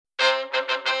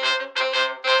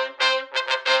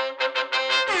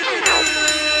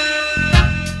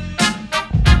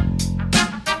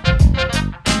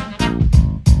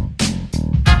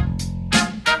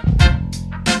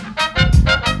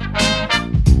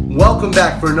Welcome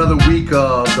back for another week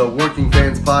of the Working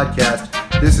Fans Podcast.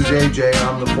 This is AJ.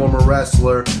 I'm the former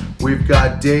wrestler. We've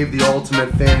got Dave, the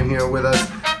Ultimate Fan, here with us.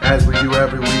 As we do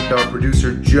every week, our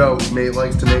producer Joe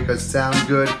likes to make us sound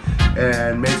good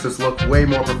and makes us look way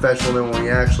more professional than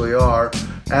we actually are.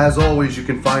 As always, you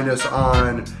can find us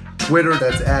on Twitter,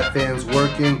 that's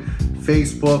 @FansWorking,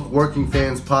 Facebook, Working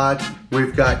Fans Pod.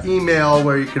 We've got email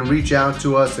where you can reach out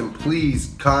to us and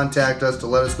please contact us to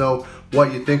let us know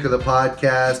what you think of the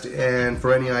podcast and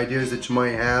for any ideas that you might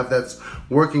have. That's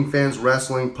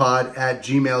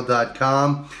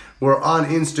workingfanswrestlingpod@gmail.com. We're on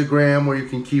Instagram where you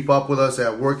can keep up with us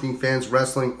at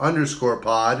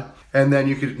workingfanswrestling_pod. And then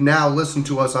you can now listen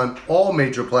to us on all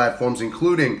major platforms,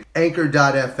 including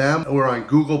Anchor.fm. We're on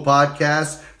Google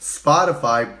Podcasts,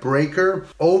 Spotify, Breaker,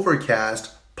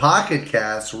 Overcast, Pocket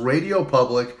Casts, Radio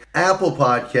Public, Apple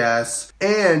Podcasts,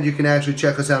 and you can actually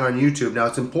check us out on YouTube. Now,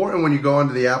 it's important when you go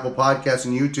onto the Apple Podcasts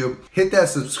and YouTube, hit that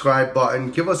subscribe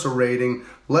button, give us a rating,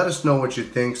 let us know what you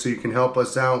think so you can help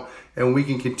us out and we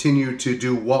can continue to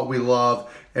do what we love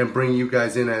and bring you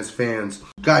guys in as fans.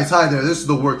 Guys, hi there. This is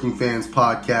the Working Fans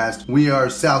Podcast. We are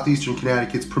Southeastern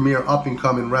Connecticut's premier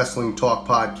up-and-coming wrestling talk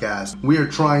podcast. We are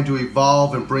trying to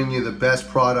evolve and bring you the best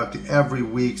product every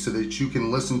week so that you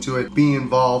can listen to it, be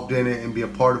involved in it, and be a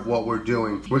part of what we're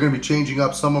doing. We're going to be changing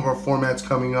up some of our formats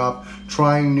coming up,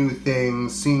 trying new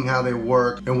things, seeing how they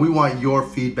work, and we want your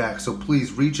feedback. So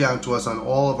please reach out to us on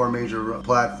all of our major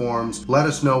platforms. Let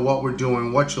us know what we're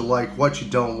doing, what you like, what you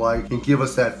don't like, and give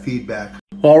us that feedback.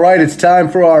 All right, it's time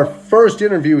for our first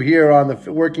interview here on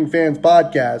the Working Fans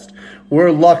Podcast. We're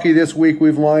lucky this week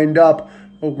we've lined up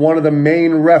one of the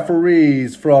main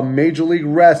referees from Major League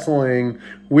Wrestling.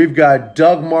 We've got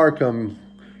Doug Markham.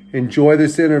 Enjoy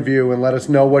this interview and let us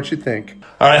know what you think.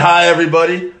 All right, hi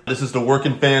everybody. This is the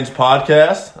Working Fans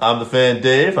Podcast. I'm the fan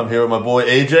Dave. I'm here with my boy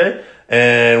AJ.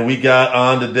 And we got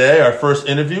on today our first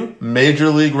interview, Major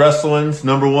League Wrestling's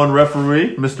 #1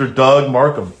 referee, Mr. Doug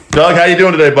Markham. Doug, how you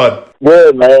doing today, bud?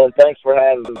 Good, man. Thanks for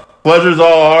having me. Pleasure's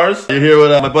all ours. You're here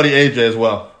with my buddy AJ as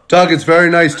well. Doug, it's very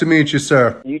nice to meet you,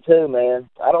 sir. You too, man.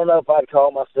 I don't know if I'd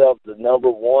call myself the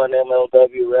 #1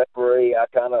 MLW referee. I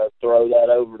kind of throw that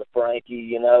over to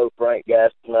Frankie, Frank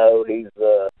Gastineau. He's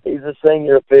a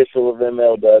senior official of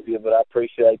MLW, but I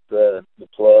appreciate the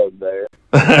plug there.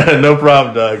 No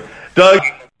problem, Doug. Doug.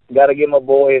 Got to give my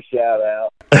boy a shout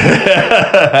out.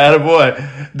 Attaboy.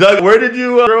 Doug, where did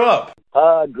you grow up?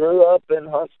 Grew up in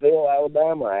Huntsville,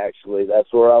 Alabama, actually.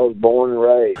 That's where I was born and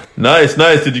raised. Nice,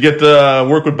 nice. Did you get to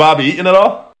work with Bobby Eaton at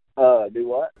all? Do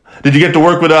what? Did you get to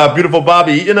work with beautiful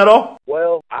Bobby Eaton at all?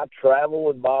 Well, I travel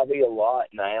with Bobby a lot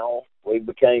now. We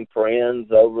became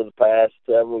friends over the past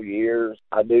several years.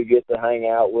 I do get to hang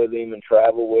out with him and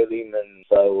travel with him, and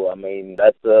so,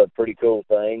 that's a pretty cool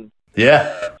thing.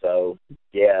 Yeah. So,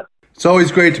 yeah. It's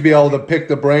always great to be able to pick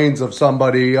the brains of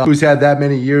somebody who's had that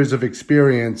many years of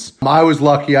experience. I was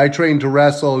lucky. I trained to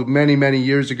wrestle many, many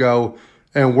years ago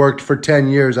and worked for 10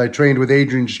 years. I trained with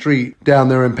Adrian Street down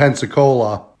there in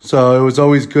Pensacola. So it was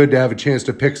always good to have a chance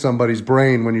to pick somebody's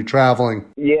brain when you're traveling.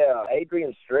 Yeah,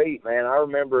 Adrian Street, man. I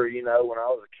remember, when I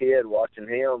was a kid watching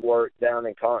him work down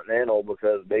in Continental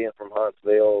because being from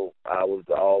Huntsville, I was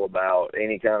all about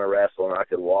any kind of wrestling I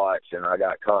could watch, and I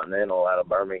got Continental out of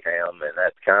Birmingham, and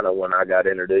that's kind of when I got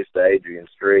introduced to Adrian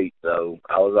Street, so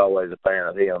I was always a fan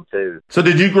of him, too. So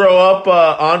did you grow up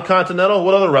on Continental?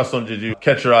 What other wrestling did you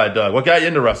catch your eye, Doug? What got you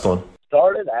into wrestling?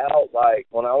 Started out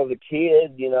when I was a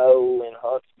kid, in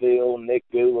Huntsville. Nick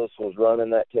Goulas was running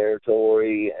that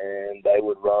territory, and they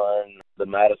would run the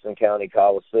Madison County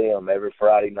Coliseum every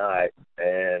Friday night,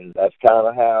 and that's kind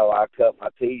of how I cut my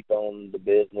teeth on the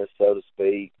business, so to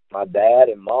speak. My dad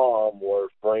and mom were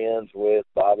friends with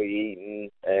Bobby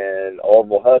Eaton and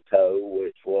Orville Hutto,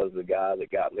 which was the guy that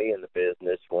got me in the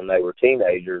business when they were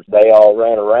teenagers. They all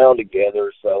ran around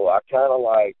together, so I kind of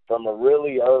from a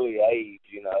really early age,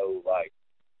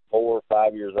 4 or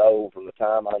 5 years old, from the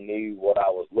time I knew what I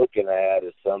was looking at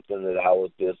is something that I was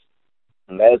just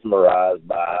mesmerized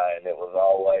by, and it was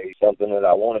always something that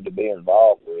I wanted to be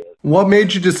involved with. What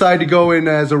made you decide to go in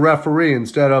as a referee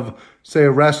instead of, say,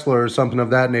 a wrestler or something of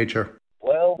that nature?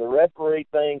 Well, the referee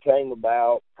thing came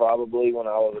about probably when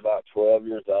I was about 12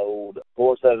 years old. Of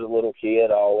course, as a little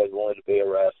kid, I always wanted to be a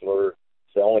wrestler.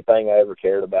 The only thing I ever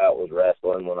cared about was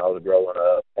wrestling when I was growing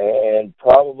up. And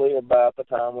probably about the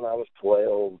time when I was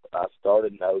 12, I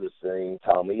started noticing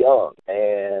Tommy Young.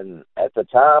 And at the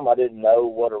time, I didn't know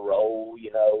what a role,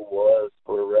 was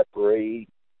for a referee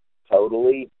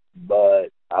totally.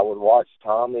 But I would watch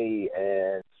Tommy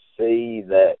and see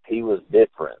that he was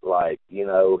different.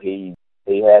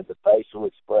 He had the facial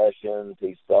expressions.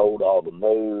 He sold all the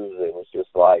moves. It was just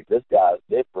like, this guy's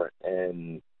different.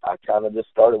 And I kind of just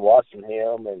started watching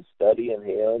him and studying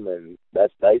him, and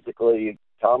that's basically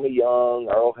Tommy Young,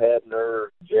 Earl Hebner,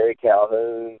 Jerry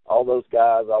Calhoun, all those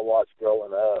guys I watched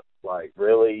growing up. Like,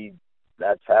 really,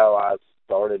 that's how I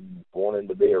started wanting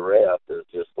to be a ref, is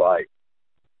just like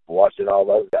watching all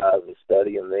those guys and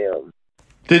studying them.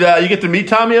 Did you get to meet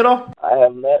Tommy at all? I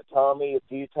have met Tommy a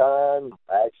few times.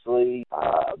 Actually,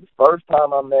 the first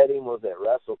time I met him was at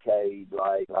WrestleCade,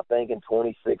 like I think in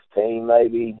 2016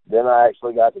 maybe. Then I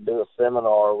actually got to do a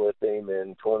seminar with him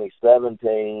in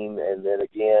 2017, and then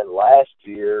again last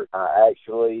year I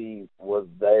actually was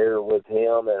there with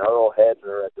him and Earl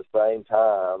Hebner at the same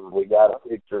time. We got a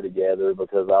picture together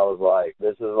because I was like,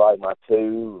 this is like my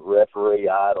two referee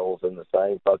idols in the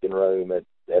same fucking room at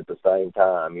the same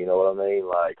time. You know what I mean?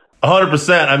 Like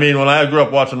 100%. I mean, when I grew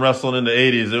up watching wrestling in the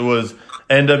 80s, it was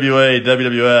NWA,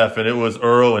 WWF, and it was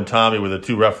Earl and Tommy were the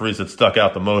two referees that stuck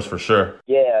out the most for sure.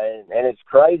 Yeah, and it's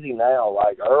crazy now.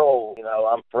 Like Earl, you know,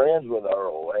 I'm friends with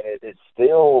Earl, and it's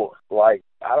still like,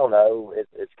 I don't know,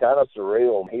 it's kind of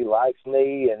surreal. He likes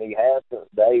me, and he has since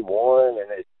day one,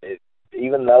 and it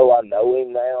even though I know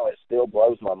him now, it still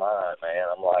blows my mind, man.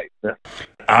 I'm like,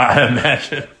 I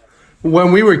imagine.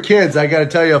 When we were kids, I got to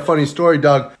tell you a funny story,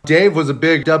 Doug. Dave was a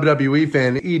big WWE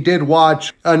fan. He did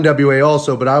watch NWA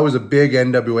also, but I was a big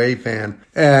NWA fan.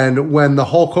 And when the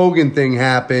Hulk Hogan thing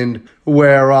happened,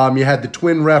 where you had the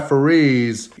twin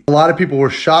referees, a lot of people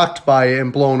were shocked by it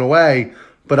and blown away.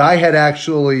 But I had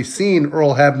actually seen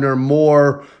Earl Hebner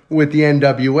more with the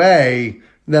NWA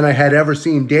than I had ever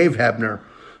seen Dave Hebner.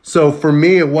 So for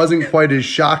me, it wasn't quite as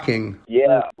shocking.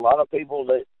 Yeah, a lot of people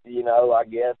that, you know, I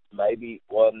guess maybe,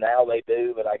 well, now they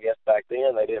do, but I guess back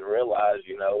then they didn't realize,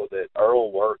 you know, that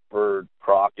Earl worked for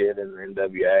Crockett and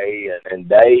NWA, and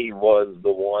Dave was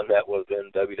the one that was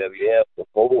in WWF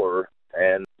before.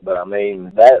 But I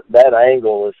mean, that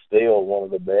angle is still one of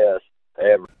the best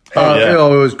ever. You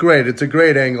know, it was great. It's a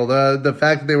great angle. The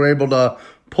fact that they were able to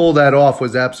pull that off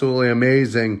was absolutely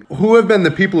amazing. Who have been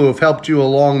the people who have helped you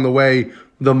along the way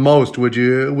the most? Would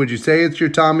you say it's your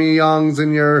Tommy Youngs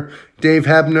and your Dave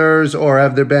Hebners, or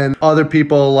have there been other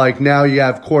people, like now you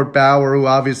have Court Bauer, who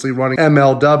obviously running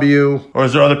MLW? Or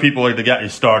is there other people that got you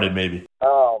started maybe?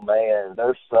 Oh, man,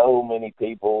 there's so many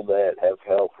people that have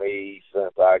helped me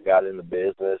since I got in the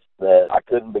business that I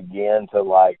couldn't begin to,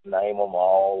 like, name them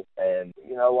all. And,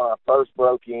 you know, when I first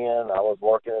broke in, I was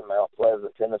working in Mount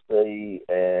Pleasant, Tennessee,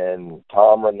 and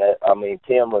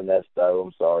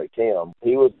Tim,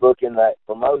 he was booking that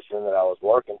promotion that I was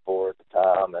working for at the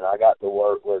time, and I got to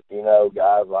work with, you know,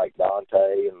 guys like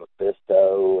Dante and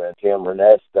Mephisto and Tim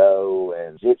Ernesto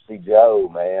and Gypsy Joe,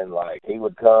 man. Like, he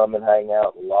would come and hang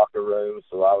out in the locker room,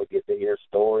 so I would get to hear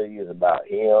stories about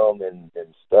him and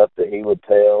stuff that he would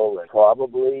tell. And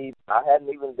probably, I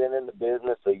hadn't even been in the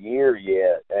business a year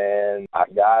yet, and I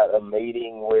got a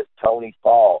meeting with Tony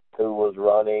Falk, who was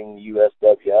running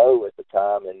USWO at the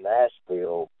time in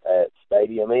Nashville at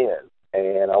Stadium Inn.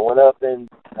 And I went up and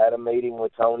had a meeting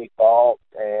with Tony Falk,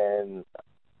 and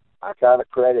I kind of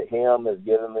credit him as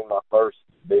giving me my first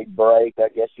big break, I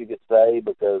guess you could say,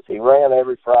 because he ran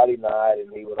every Friday night,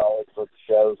 and he would always put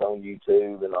the shows on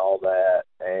YouTube and all that.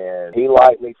 And he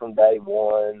liked me from day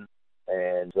one.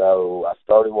 And so I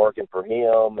started working for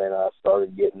him, and I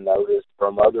started getting noticed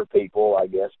from other people, I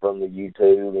guess, from the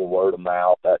YouTube and word of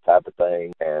mouth, that type of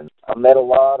thing. And I met a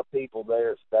lot of people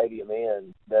there at Stadium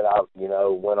Inn that I, you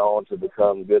know, went on to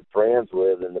become good friends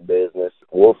with in the business.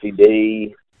 Wolfie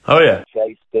D. Oh, yeah.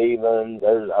 Chase Stevens.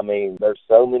 There's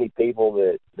so many people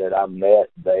that I met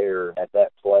there at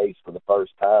that place for the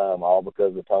first time, all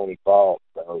because of Tony Falk.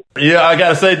 So. Yeah, I got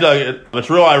to say, Doug, it's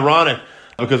real ironic.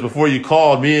 Because before you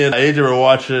called, me and AJ were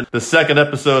watching the second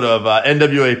episode of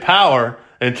NWA Power,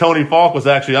 and Tony Falk was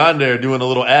actually on there doing a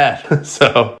little ad.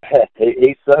 So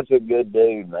he's such a good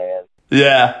dude, man.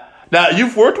 Yeah. Now,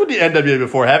 you've worked with the NWA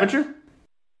before, haven't you?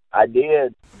 I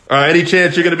did. Any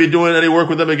chance you're going to be doing any work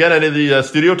with them again? Any of the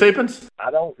studio tapings? I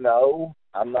don't know.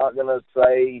 I'm not going to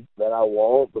say that I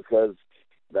won't, because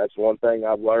that's one thing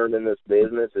I've learned in this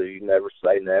business is you never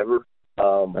say never.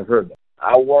 I've heard that.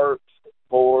 I worked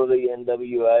for the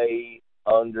NWA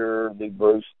under the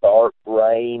Bruce Stark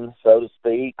reign, so to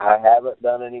speak. I haven't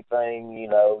done anything, you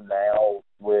know, now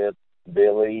with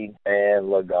Billy and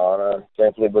Lagana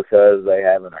simply because they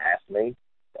haven't asked me.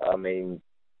 I mean,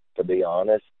 to be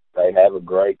honest, they have a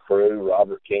great crew,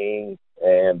 Robert King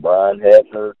and Brian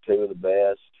Hebner, two of the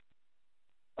best.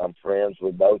 I'm friends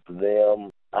with both of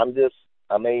them.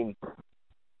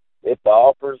 If the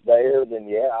offer's there, then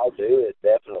yeah, I'll do it,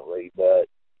 definitely. But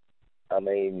I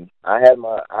mean, I had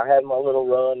my little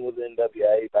run with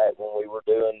NWA back when we were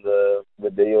doing the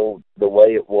deal the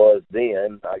way it was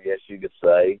then, I guess you could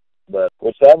say. But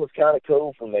which that was kind of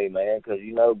cool for me, man, because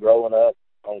growing up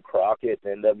on Crockett,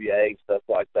 NWA, stuff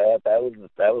like that, that was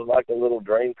like a little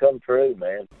dream come true,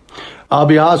 man. I'll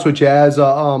be honest with you, as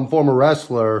a former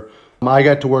wrestler, I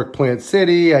got to work Plant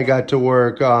City. I got to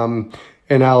work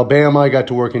in Alabama. I got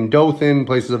to work in Dothan,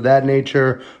 places of that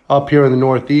nature. Up here in the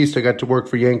Northeast, I got to work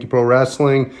for Yankee Pro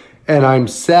Wrestling. And I'm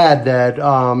sad that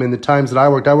in the times that I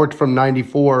worked from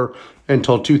 94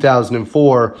 until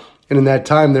 2004. And in that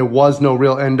time, there was no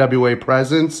real NWA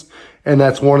presence. And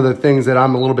that's one of the things that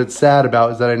I'm a little bit sad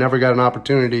about, is that I never got an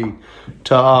opportunity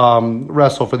to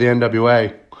wrestle for the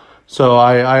NWA. So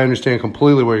I understand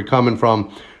completely where you're coming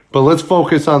from. But let's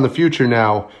focus on the future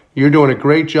now. You're doing a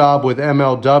great job with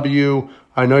MLW.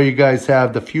 I know you guys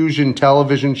have the Fusion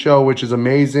television show, which is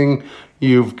amazing.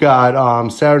 You've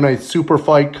got Saturday Night Super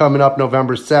Fight coming up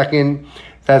November 2nd.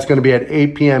 That's going to be at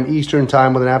 8 p.m. Eastern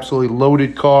Time with an absolutely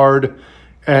loaded card.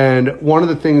 And one of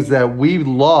the things that we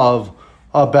love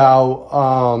about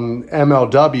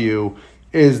MLW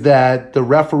is that the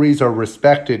referees are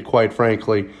respected, quite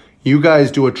frankly. You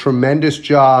guys do a tremendous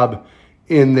job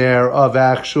in there of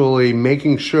actually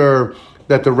making sure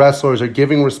that the wrestlers are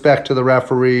giving respect to the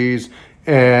referees.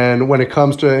 And when it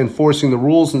comes to enforcing the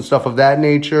rules and stuff of that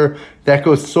nature, that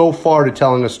goes so far to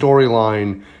telling a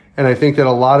storyline. And I think that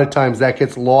a lot of times that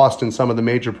gets lost in some of the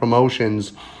major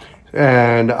promotions.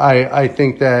 And I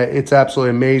think that it's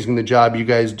absolutely amazing the job you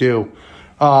guys do.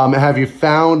 Have you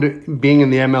found, being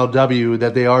in the MLW,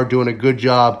 that they are doing a good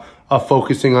job of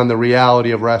focusing on the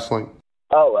reality of wrestling?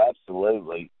 Oh,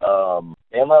 absolutely.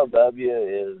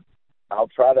 MLW is, I'll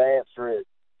try to answer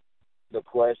the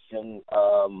question.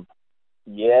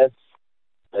 Yes,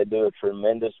 they do a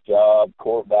tremendous job.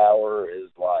 Court Bauer is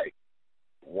like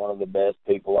one of the best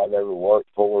people I've ever worked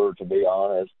for, to be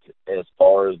honest, as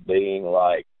far as being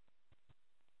like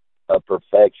a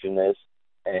perfectionist,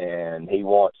 and he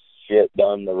wants shit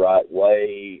done the right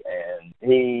way, and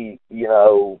he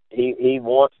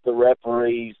wants the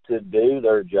referees to do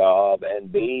their job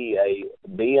and be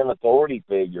an authority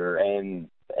figure, and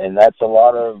that's a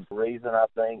lot of reason, I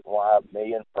think, why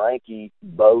me and Frankie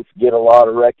both get a lot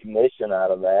of recognition out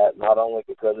of that, not only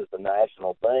because it's a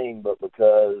national thing, but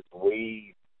because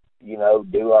we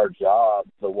do our job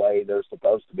the way they're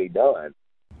supposed to be done.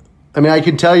 I mean, I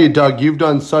can tell you, Doug, you've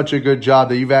done such a good job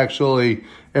that you've actually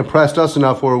impressed us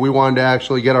enough where we wanted to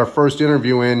actually get our first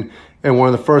interview in, and one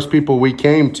of the first people we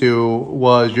came to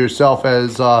was yourself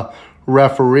as a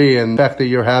referee and the effect that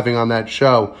you're having on that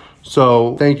show.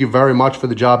 So thank you very much for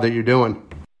the job that you're doing.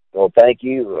 Well, thank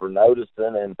you for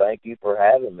noticing, and thank you for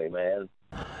having me, man.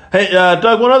 Hey,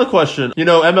 Doug, one other question.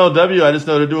 MLW, I just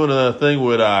know they're doing a thing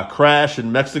with Crash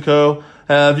in Mexico.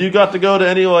 Have you got to go to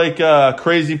any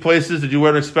crazy places that you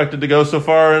weren't expected to go so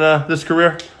far in this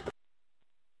career?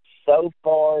 So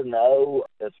far, no.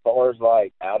 As far as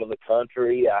out of the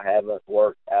country, I haven't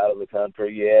worked out of the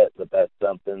country yet, but that's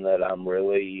something that I'm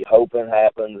really hoping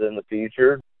happens in the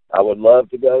future. I would love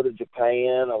to go to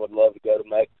Japan. I would love to go to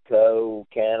Mexico,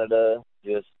 Canada.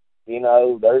 Just,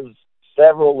 there's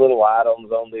several little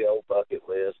items on the old bucket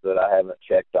list that I haven't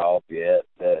checked off yet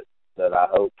that I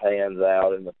hope pans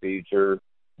out in the future.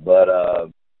 But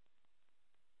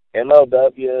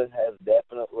MLW has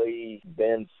definitely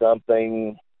been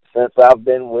something since I've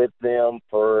been with them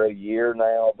for a year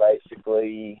now,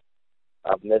 basically.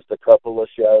 I've missed a couple of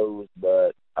shows,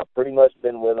 but I've pretty much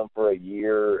been with them for a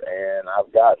year, and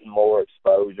I've gotten more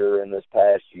exposure in this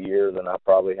past year than I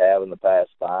probably have in the past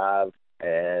 5.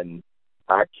 And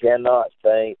I cannot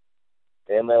thank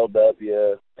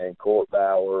MLW and Court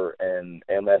Bauer and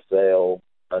MSL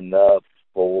enough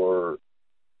for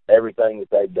everything that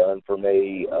they've done for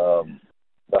me.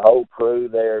 The whole crew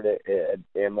there at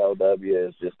MLW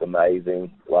is just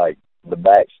amazing. Like the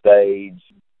backstage,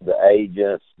 the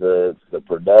agents, the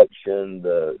production,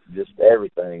 just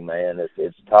everything, man.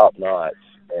 It's top notch,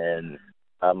 and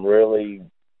I'm really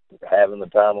having the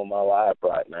time of my life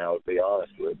right now, to be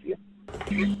honest with you.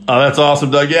 Oh, that's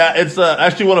awesome, Doug. Yeah, it's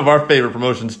actually one of our favorite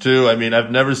promotions too. I mean, I've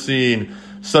never seen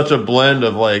such a blend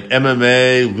of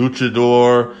MMA,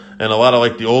 luchador, and a lot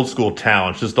of the old school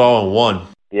talents just all in one.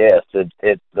 Yes, it's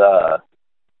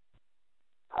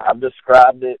I've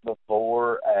described it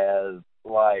before as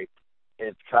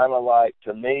it's kind of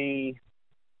to me,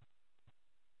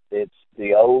 it's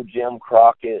the old Jim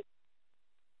Crockett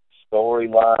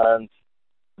storylines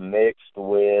mixed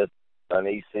with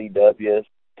an ECW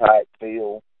type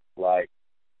feel, because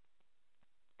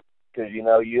you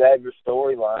have your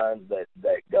storylines that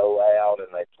go out and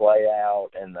they play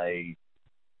out and they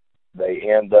they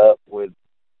end up with,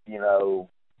 you know,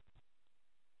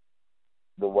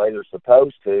 the way they're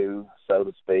supposed to, so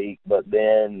to speak. But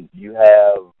then you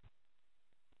have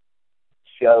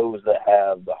shows that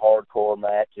have the hardcore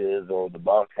matches or the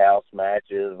bunkhouse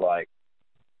matches, like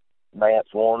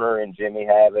Mance Warner and Jimmy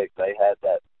Havoc. They had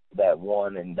that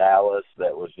one in Dallas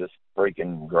that was just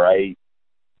freaking great.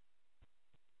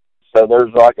 So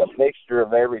there's like a mixture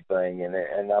of everything,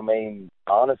 and I mean,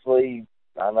 honestly,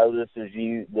 I know this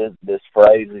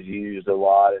phrase is used a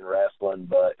lot in wrestling,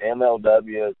 but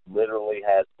MLW literally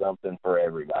has something for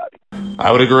everybody.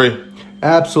 I would agree.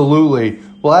 Absolutely.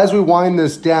 Well, as we wind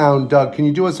this down, Doug, can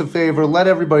you do us a favor? Let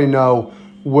everybody know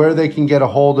where they can get a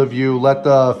hold of you. Let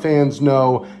the fans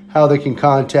know how they can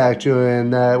contact you,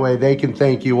 and that way they can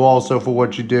thank you also for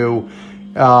what you do.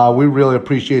 We really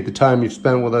appreciate the time you've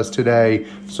spent with us today.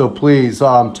 So please,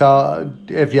 tell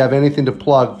if you have anything to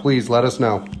plug, please let us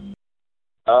know.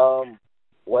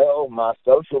 Well, my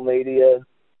social media,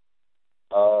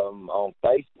 on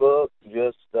Facebook,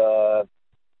 just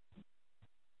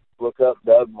look up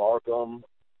Doug Markham.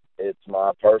 It's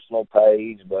my personal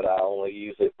page, but I only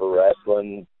use it for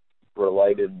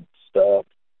wrestling-related stuff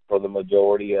for the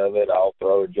majority of it. I'll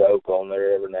throw a joke on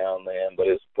there every now and then, but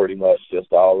it's pretty much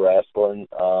just all wrestling.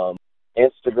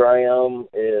 Instagram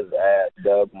is at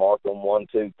Doug Markham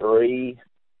 123.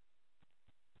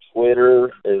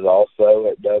 Twitter is also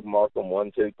at Doug Markham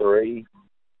 123.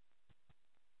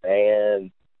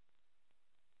 And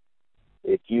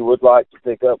if you would like to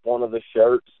pick up one of the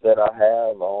shirts that I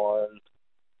have on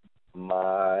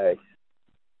my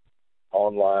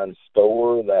online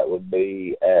store, that would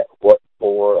be at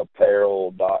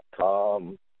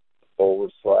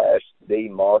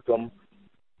whatforapparel.com/DMarkham.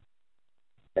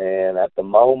 And at the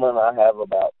moment, I have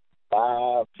about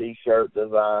 5 T-shirt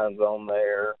designs on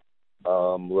there.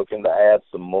 Looking to add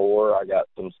some more. I got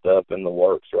some stuff in the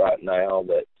works right now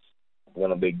that's going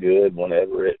to be good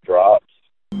whenever it drops.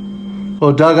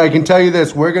 Well, Doug, I can tell you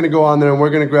this. We're going to go on there and we're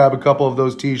going to grab a couple of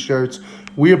those T-shirts.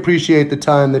 We appreciate the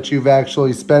time that you've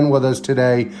actually spent with us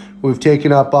today. We've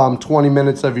taken up 20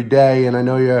 minutes of your day, and I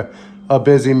know you're a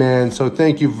busy man. So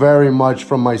thank you very much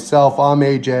from myself. I'm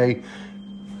AJ.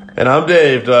 And I'm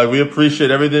Dave, Doug. We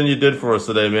appreciate everything you did for us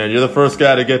today, man. You're the first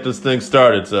guy to get this thing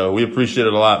started, so we appreciate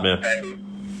it a lot, man.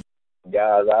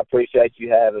 Guys, I appreciate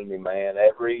you having me, man.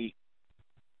 Every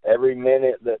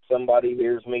minute that somebody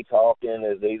hears me talking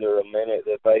is either a minute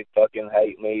that they fucking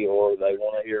hate me or they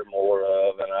want to hear more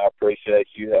of, and I appreciate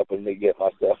you helping me get my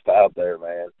stuff out there,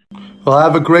 man. Well,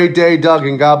 have a great day, Doug,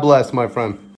 and God bless, my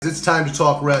friend. It's time to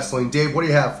talk wrestling. Dave, what do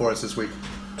you have for us this week?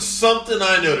 Something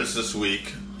I noticed this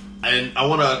week, and I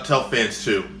want to tell fans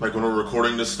too, like when we're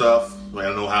recording this stuff, I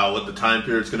don't know what the time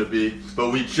period's going to be,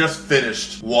 but we just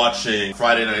finished watching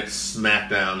Friday Night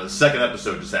SmackDown. The second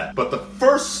episode just happened. But the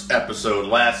first episode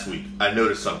last week, I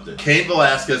noticed something. Cain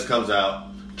Velasquez comes out,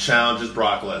 challenges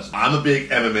Brock Lesnar. I'm a big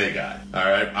MMA guy, all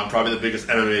right? I'm probably the biggest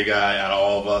MMA guy out of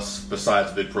all of us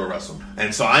besides big pro wrestling.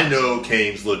 And so I know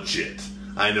Cain's legit.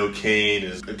 I know Cain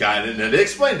is a guy, and they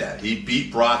explained that. He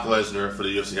beat Brock Lesnar for the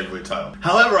UFC heavyweight title.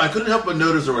 However, I couldn't help but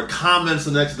notice there were comments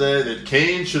the next day that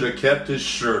Cain should have kept his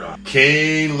shirt on.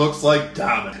 Cain looks like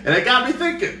dominant. And it got me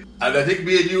thinking. I think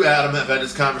me and you, Adam, have had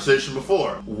this conversation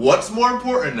before. What's more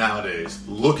important nowadays,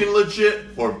 looking legit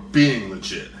or being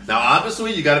legit? Now,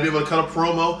 obviously, you got to be able to cut a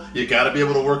promo. You got to be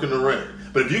able to work in the ring.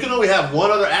 But if you can only have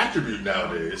one other attribute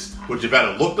nowadays, which you've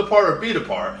got to look the part or be the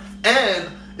part, and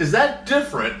is that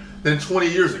different than 20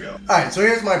 years ago? All right, so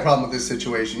here's my problem with this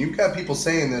situation. You've got people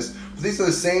saying this, but these are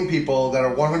the same people that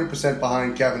are 100%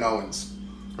 behind Kevin Owens.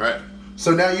 Right. So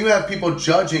now you have people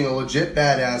judging a legit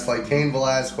badass like Cain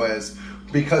Velasquez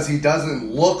because he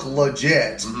doesn't look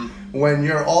legit, when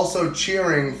you're also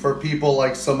cheering for people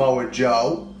like Samoa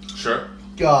Joe. Sure.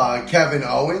 Kevin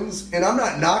Owens, and I'm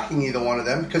not knocking either one of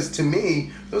them because to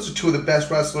me, those are two of the best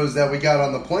wrestlers that we got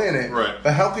on the planet. Right.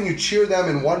 But how can you cheer them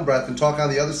in one breath and talk on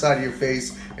the other side of your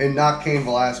face and knock Cain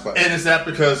Velasquez? And is that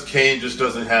because Cain just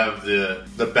doesn't have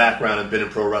the background and been in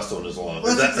pro wrestling as long?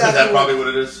 Well, is that probably what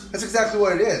it is? That's exactly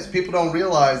what it is. People don't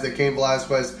realize that Cain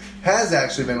Velasquez has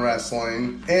actually been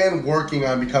wrestling and working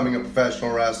on becoming a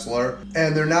professional wrestler,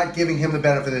 and they're not giving him the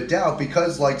benefit of the doubt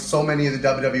because, like so many of the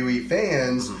WWE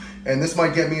fans, and this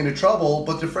might get me into trouble,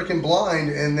 but they're freaking blind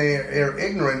and they're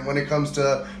ignorant when it comes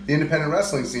to the independent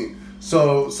wrestling scene.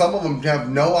 So some of them have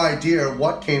no idea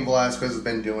what Cain Velasquez has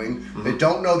been doing. They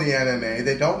don't know the MMA.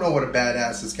 They don't know what a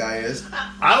badass this guy is.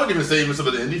 I would even say even some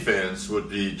of the indie fans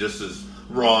would be just as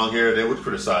wrong here. They would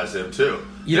criticize him too.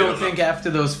 You don't think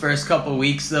after those first couple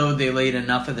weeks, though, they laid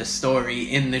enough of the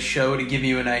story in the show to give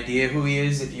you an idea who he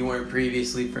is if you weren't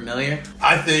previously familiar?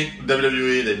 I think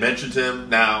WWE, they mentioned him.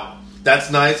 Now,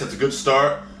 That's nice. That's a good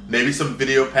start. Maybe some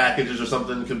video packages or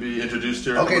something can be introduced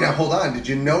here. Okay, now hold on. Did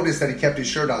you notice that he kept his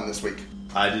shirt on this week?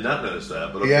 I did not notice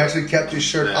that. But He actually kept his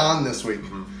shirt on this week.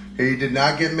 Mm-hmm. He did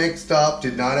not get mixed up,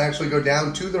 did not actually go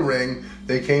down to the ring.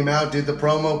 They came out, did the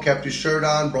promo, kept his shirt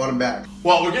on, brought him back.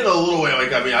 Well, we're getting a little way.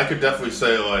 Like, I mean, I could definitely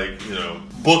say, like, you know,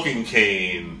 booking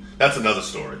Kane. That's another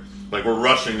story. Like, we're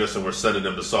rushing this and we're sending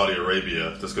him to Saudi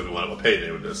Arabia just because we want to have a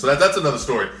payday with this. So that's another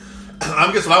story.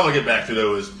 I guess what I want to get back to,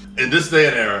 though, is in this day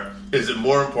and era, is it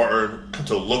more important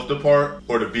to look the part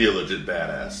or to be a legit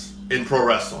badass in pro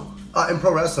wrestling? In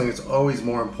pro wrestling, it's always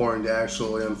more important to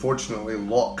actually, unfortunately,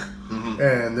 look. Mm-hmm.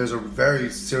 And there's a very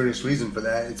serious reason for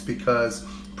that. It's because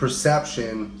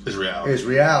perception Is reality. is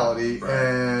reality. Right.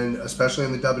 And especially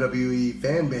in the WWE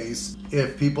fan base,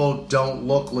 if people don't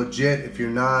look legit, if you're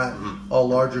not Mm-hmm. a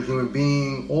larger human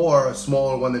being or a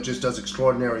smaller one that just does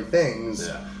extraordinary things,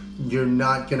 Yeah. you're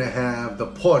not going to have the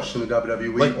push in the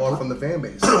WWE Like- or from the fan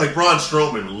base. Like, Braun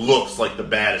Strowman looks like the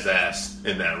baddest ass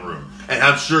in that room. And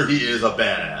I'm sure he is a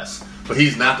badass. But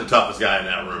he's not the toughest guy in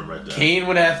that room right there. Kane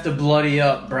would have to bloody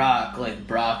up Brock like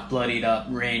Brock bloodied up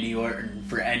Randy Orton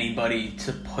for anybody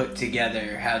to put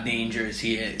together how dangerous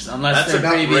he is. Unless That's they're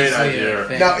a great previously idea. a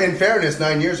fan. Now, in fairness,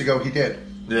 9 years ago, he did.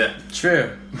 Yeah.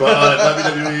 True. But on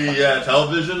WWE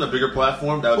television, a bigger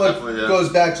platform, that would Well, definitely... it goes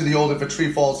back to the old if a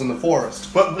tree falls in the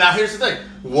forest. But now here's the thing.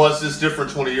 Was this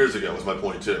different 20 years ago was my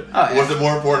point, too. Oh, yeah. Was it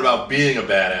more important about being a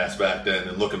badass back then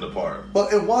than looking the part? Well,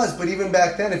 it was, but even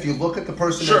back then, if you look at the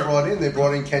person Sure. they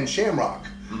brought in Ken Shamrock.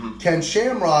 Mm-hmm. Ken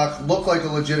Shamrock looked like a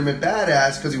legitimate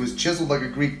badass because he was chiseled like a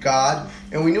Greek god,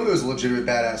 and we knew he was a legitimate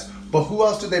badass. But who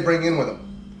else did they bring in with him?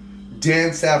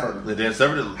 Dan Severn. The Dan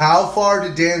Severn. How far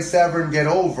did Dan Severn get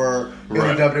over in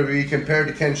Right. the WWE compared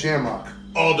to Ken Shamrock?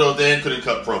 Although Dan couldn't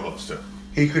cut promos, too.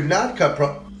 He could not cut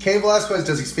Cain Velasquez,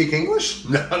 does he speak English?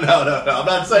 No. I'm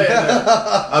not saying that.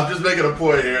 I'm just making a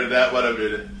point here that might have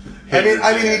been... I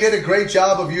mean, he did a great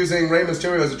job of using Rey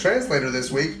Mysterio as a translator this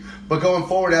week. But going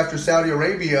forward after Saudi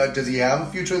Arabia, does he have a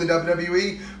future in the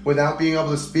WWE without being able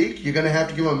to speak? You're going to have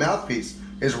to give him a mouthpiece.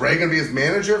 Is Rey going to be his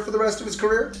manager for the rest of his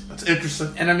career? That's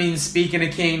interesting. And I mean, speaking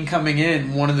of Kane coming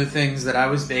in, one of the things that I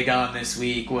was big on this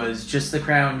week was just the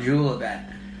crown jewel event.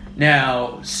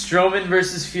 Now, Strowman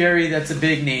versus Fury, that's a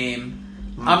big name.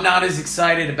 I'm not as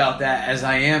excited about that as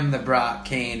I am the Brock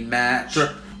Kane match. Sure.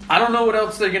 I don't know what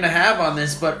else they're going to have on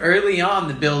this, but early on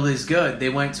the build is good. They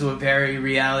went to a very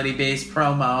reality-based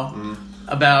promo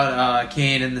about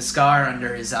Kane and the scar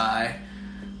under his eye,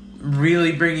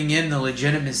 really bringing in the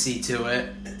legitimacy to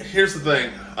it. Here's the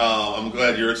thing. I'm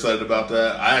glad you're excited about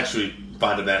that. I actually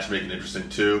find the matchmaking interesting,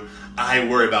 too. I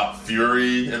worry about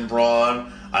Fury and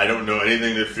Braun. I don't know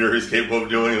anything that Fury's capable of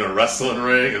doing in a wrestling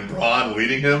ring and Braun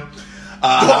leading him.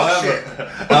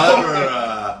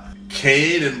 However,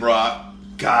 Kane and Brock,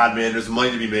 God, man, there's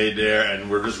money to be made there, and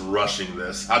we're just rushing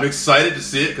this. I'm excited to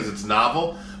see it because it's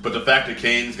novel, but the fact that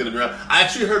Kane's going to be around... I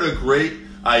actually heard a great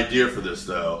idea for this,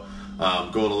 though.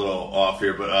 Going a little off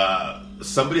here, but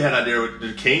somebody had an idea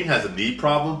that Kane has a knee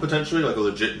problem, potentially, like a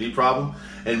legit knee problem,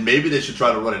 and maybe they should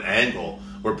try to run an angle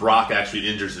where Brock actually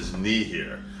injures his knee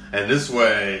here. And this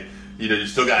way, you know, you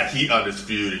still got heat on this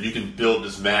feud, and you can build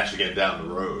this match again down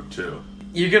the road, too.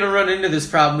 You're going to run into this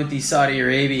problem with these Saudi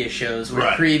Arabia shows where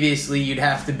Right. previously you'd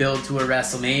have to build to a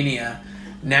WrestleMania.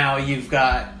 Now you've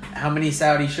got, how many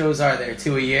Saudi shows are there?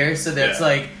 2 a year? So that's Yeah.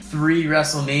 like 3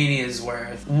 WrestleManias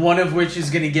worth. One of which is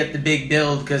going to get the big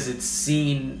build because it's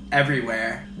seen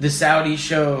everywhere. The Saudi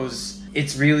shows,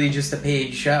 it's really just a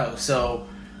paid show. So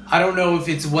I don't know if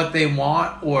it's what they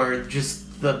want or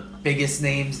just the biggest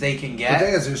names they can The thing get.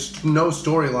 is, there's no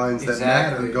storylines that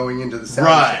Exactly. matter going into the Saudi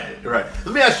show. Right.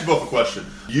 Let me ask you both a question.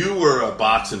 You were a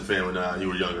boxing fan when you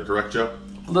were younger, correct, Joe?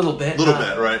 A little bit. A little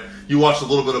bit, right? You watched a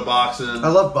little bit of boxing. I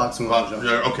love boxing.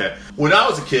 Yeah, okay. When I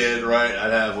was a kid, right,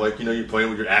 I'd have, like, you know, you're playing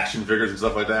with your action figures and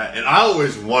stuff like that. And I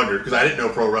always wondered, because I didn't know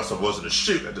pro wrestling wasn't a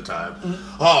shoot at the time,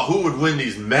 who would win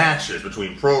these matches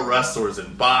between pro wrestlers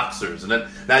and boxers? And then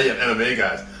now you have MMA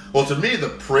guys. Well, to me, the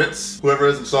prince, whoever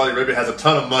is in Saudi Arabia, has a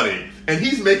ton of money. And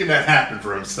he's making that happen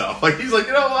for himself. Like, he's like,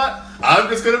 you know what? I'm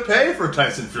just going to pay for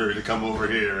Tyson Fury to come over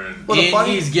here. And Well, the And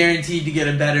funny- he's guaranteed to get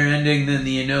a better ending than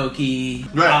the Inoki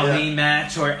Right, Ali yeah.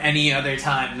 match or any other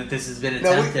time that this has been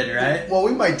Now, attempted, right? Well,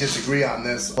 we might disagree on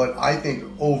this, but I think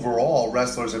overall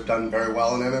wrestlers have done very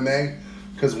well in MMA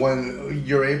because when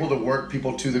you're able to work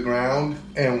people to the ground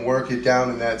and work it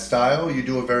down in that style, you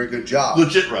do a very good job.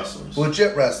 legit wrestlers.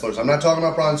 Legit wrestlers. I'm not talking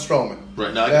about Braun Strowman.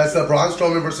 Right, now I That's get- the Braun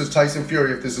Strowman versus Tyson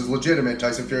Fury. If this is legitimate,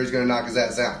 Tyson Fury's going to knock his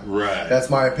ass out. Right.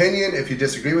 That's my opinion. If you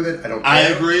disagree with it, I don't care. I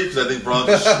agree, because I think Braun's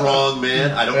a strong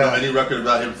man. I don't know Yeah. any record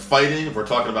about him fighting, if we're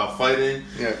talking about fighting.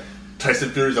 Yeah.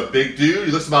 Tyson Fury's a big dude.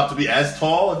 He looks about to be as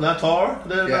tall, if not taller.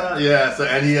 So,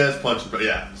 and he has punches, but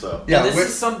so. Yeah, this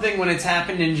is something when it's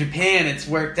happened in Japan, it's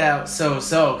worked out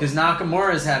so-so. Because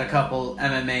Nakamura's had a couple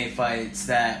MMA fights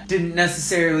that didn't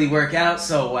necessarily work out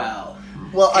so well.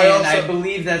 Well, I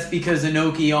believe that's because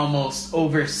Inoki almost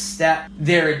overstepped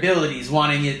their abilities,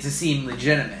 wanting it to seem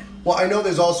legitimate. Well, I know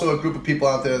there's also a group of people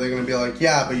out there that are going to be like,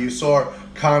 yeah, but you saw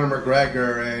Conor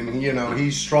McGregor and,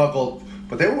 he struggled.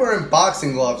 But they were wearing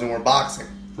boxing gloves and were boxing.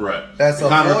 Right.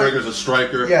 Conor McGregor's a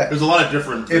striker. Yeah. There's a lot of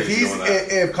different things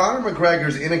if Conor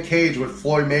McGregor's in a cage with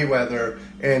Floyd Mayweather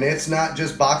and it's not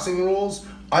just boxing rules,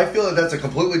 I feel that that's a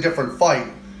completely different fight.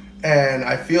 And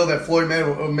I feel that Floyd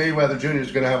Mayweather Jr.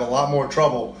 is going to have a lot more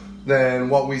trouble than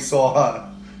what we saw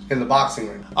in the boxing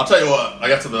ring. I'll tell you what, I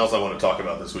got something else I want to talk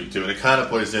about this week, too. And it kind of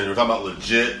plays in. We're talking about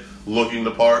legit looking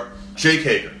the part. Jake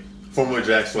Hager, formerly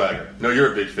Jack Swagger. No,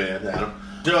 you're a big fan, Adam.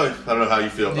 Joey, I don't know how you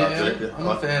feel about Jake. I'm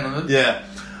a fan of it. Yeah.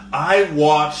 I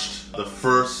watched the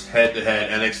first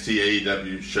head-to-head NXT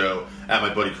AEW show at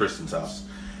my buddy Kristen's house.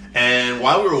 And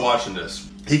while we were watching this,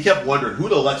 he kept wondering who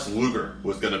the Lex Luger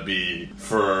was going to be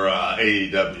for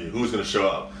AEW, who was going to show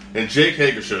up. And Jake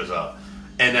Hager shows up.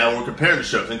 And now we're comparing the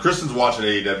shows. And Kristen's watching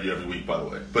AEW every week, by the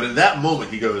way. But in that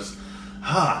moment, he goes,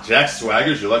 Jack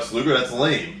Swagger's your Lex Luger? That's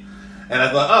lame. And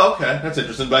I thought, oh, okay, that's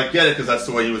interesting. But I get it because that's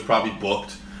the way he was probably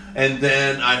booked. And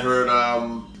then I heard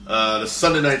the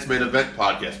Sunday Night's Main Event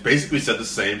podcast basically said the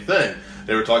same thing.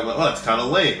 They were talking about, that's kind of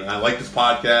lame. And I like this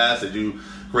podcast. They do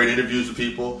great interviews with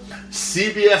people.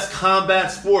 CBS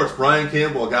Combat Sports, Brian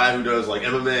Campbell, a guy who does like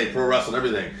MMA, pro wrestling,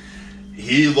 everything.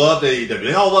 He loved AEW.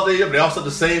 They all loved AEW. They all said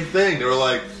the same thing. They were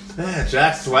like,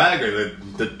 Jack Swagger,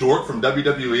 the dork from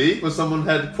WWE, was someone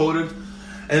had quoted.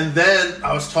 And then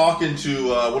I was talking to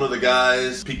one of the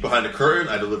guys, peek behind the curtain.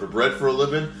 I deliver bread for a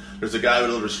living. There's a guy who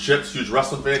delivers chips, huge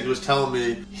wrestling fan. He was telling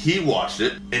me he watched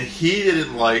it, and he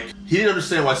didn't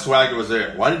understand why Swagger was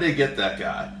there. Why did they get that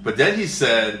guy? But then he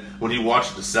said when he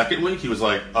watched it the second week, he was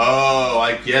like, oh,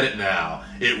 I get it now.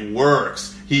 It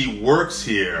works. He works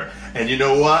here. And you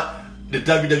know what? The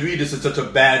WWE just did such a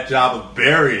bad job of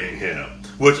burying him,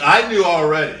 which I knew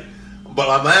already. But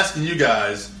I'm asking you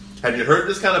guys, have you heard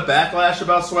this kind of backlash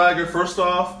about Swagger, first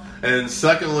off? And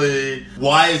secondly,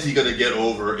 why is he going to get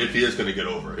over if he is going to get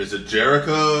over? Is it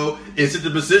Jericho? Is it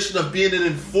the position of being an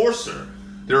enforcer?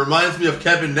 It reminds me of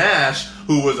Kevin Nash,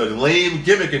 who was a lame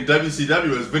gimmick in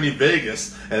WCW as Vinny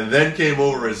Vegas, and then came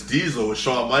over as Diesel with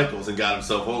Shawn Michaels and got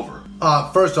himself over.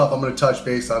 First off, I'm going to touch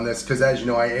base on this because, as you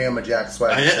know, I am a Jack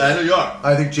Swagger. I know you are.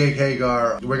 I think Jake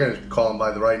Hager, we're going to call him by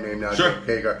the right name now, sure. Jake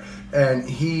Hager. And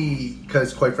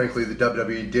because quite frankly, the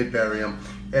WWE did bury him.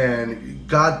 And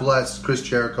God bless Chris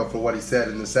Jericho for what he said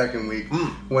in the second week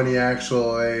when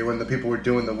the people were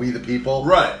doing the We the People.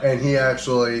 Right. And he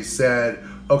actually said,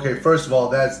 okay, first of all,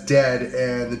 that's dead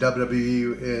and the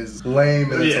WWE is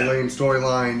lame and it's a lame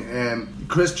storyline. And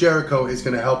Chris Jericho is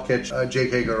going to help catch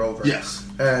Jake Hager over. Yes.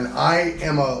 And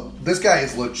this guy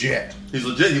is legit. He's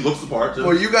legit. He looks the part, too.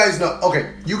 Well, you guys know,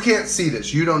 okay, you can't see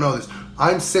this. You don't know this.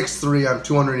 I'm 6'3", I'm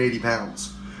 280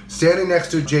 pounds. Standing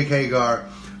next to Jake Hager,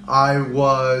 I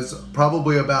was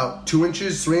probably about 3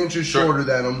 inches shorter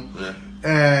than him. Yeah.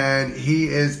 And he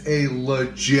is a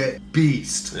legit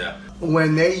beast. Yeah.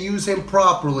 When they use him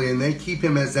properly and they keep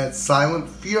him as that silent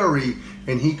fury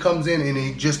and he comes in and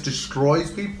he just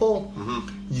destroys people,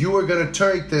 you are going to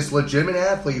take this legitimate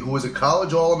athlete who was a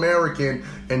college All-American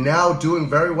and now doing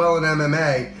very well in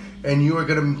MMA, and you are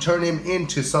going to turn him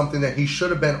into something that he should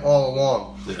have been all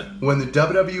along. Yeah. When the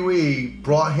WWE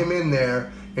brought him in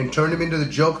there and turned him into the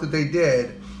joke that they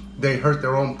did, they hurt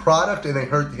their own product and they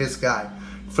hurt his guy.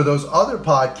 For those other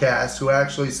podcasts who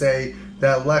actually say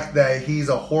that he's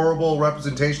a horrible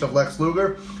representation of Lex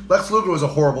Luger was a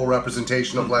horrible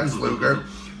representation of Lex Luger.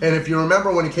 And if you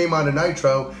remember when he came on to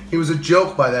Nitro, he was a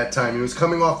joke by that time. He was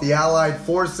coming off the Allied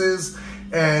Forces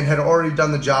and had already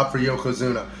done the job for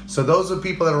Yokozuna. So those are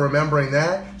people that are remembering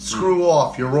that. Screw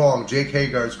off. You're wrong. Jake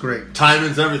Hager is great.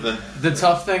 Timing's everything. The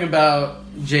tough thing about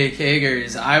Jake Hager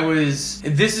is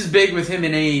this is big with him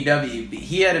in AEW.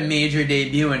 He had a major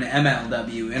debut in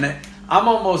MLW. And I'm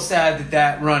almost sad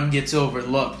that run gets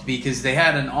overlooked because they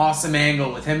had an awesome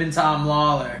angle with him and Tom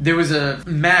Lawler. There was a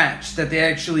match that they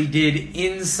actually did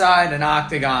inside an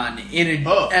octagon in an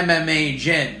MMA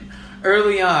gym.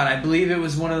 Early on, I believe it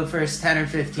was one of the first 10 or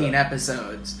 15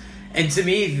 episodes. And to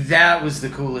me, that was the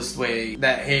coolest way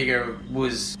that Hager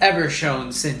was ever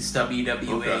shown since WWE.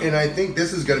 Okay. And I think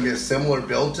this is going to be a similar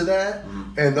build to that.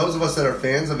 And those of us that are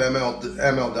fans of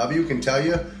MLW can tell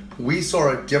you, we saw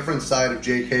a different side of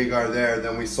Jake Hagar there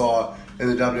than we saw in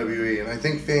the WWE. And I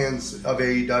think fans of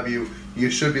AEW, you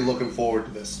should be looking forward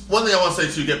to this. One thing I want to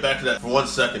say, to get back to that for 1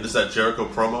 second, is that Jericho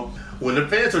promo. When the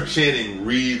fans are chanting,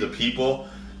 "We the people,"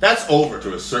 that's over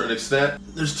to a certain extent.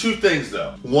 There's two things,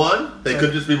 though. One, they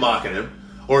could just be mocking him.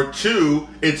 Or two,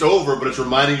 it's over, but it's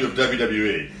reminding you of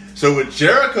WWE. So when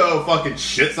Jericho fucking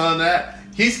shits on that,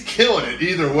 he's killing it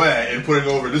either way and putting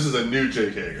over, this is a new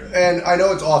Jake Hager. And I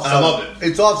know it's off subject. I loved it.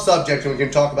 It's off subject, and we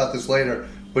can talk about this later,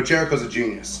 but Jericho's a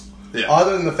genius. Yeah.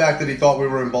 Other than the fact that he thought we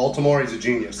were in Baltimore, he's a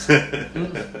genius.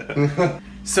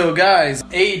 So, guys,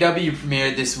 AEW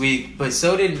premiered this week, but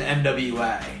so did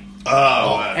NWA.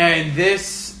 Oh, man. And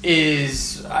this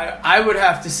is, I would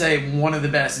have to say, one of the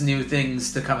best new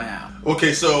things to come out.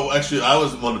 Okay, so actually, I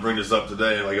was wanting to bring this up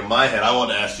today. Like in my head, I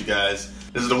wanted to ask you guys.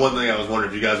 This is the one thing I was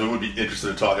wondering if you guys would be interested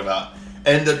in talking about.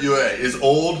 NWA is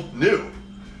old, new,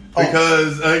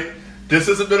 because this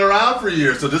hasn't been around for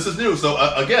years, so this is new. So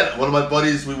again, one of my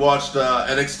buddies, we watched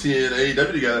NXT and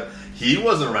AEW together. He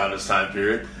wasn't around this time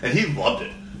period, and he loved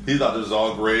it. He thought this was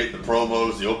all great. The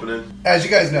promos, the opening. As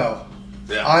you guys know,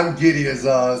 Yeah. I'm giddy as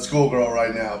a schoolgirl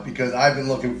right now because I've been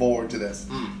looking forward to this.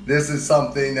 This is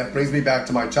something that brings me back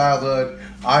to my childhood.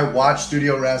 I watched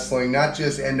studio wrestling, not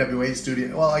just NWA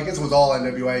studio. Well, I guess it was all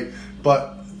NWA,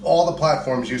 but all the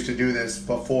platforms used to do this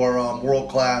before World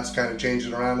Class kind of changed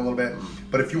it around a little bit.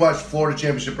 But if you watch Florida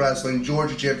Championship Wrestling,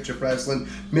 Georgia Championship Wrestling,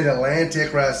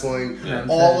 Mid-Atlantic Wrestling,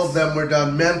 all of them were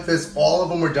done. Memphis, all of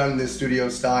them were done in this studio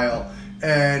style.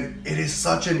 And it is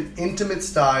such an intimate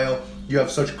style. You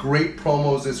have such great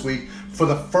promos this week. For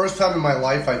the first time in my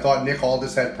life, I thought Nick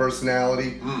Aldis had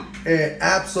personality. It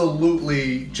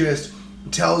absolutely just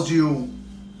tells you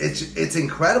it's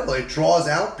incredible. It draws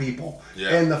out people. Yeah.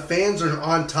 And the fans are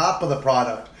on top of the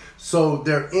product. So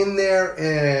they're in there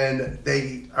and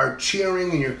they are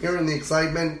cheering and you're hearing the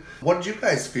excitement. What did you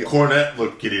guys feel? Cornette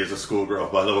looked giddy as a schoolgirl,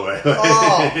 by the way.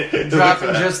 Oh,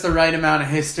 Dropping just the right amount of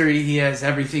history. He has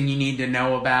everything you need to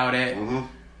know about it.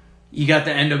 You got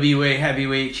the NWA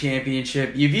Heavyweight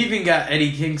Championship. You've even got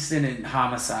Eddie Kingston and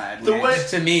Homicide. The Which, way-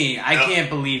 to me, I can't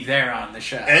believe they're on the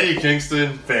show. Eddie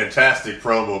Kingston, fantastic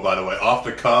promo, by the way. Off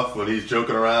the cuff when he's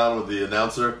joking around with the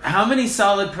announcer. How many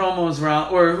solid promos were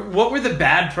on, or what were the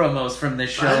bad promos from this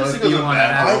show? I didn't think If it was you a want to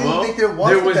bad I have, promo. didn't think there was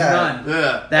there was that. none.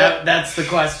 Yeah. That's the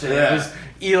question. Yeah. It was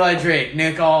Eli Drake,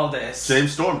 Nick Aldis,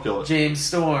 James Storm killed it. James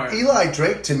Storm. Eli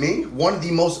Drake, to me, one of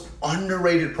the most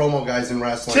underrated promo guys in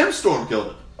wrestling. Tim Storm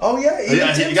killed it. Oh, yeah. Even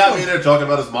Yeah, Tim he got Storm. me in there talking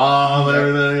about his mom and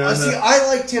everything. See, I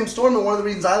like Tim Storm, and one of the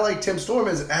reasons I like Tim Storm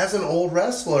is as an old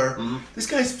wrestler, this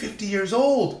guy's 50 years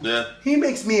old. Yeah. He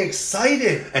makes me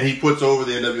excited. And he puts over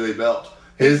the NWA belt.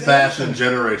 His Exactly. passion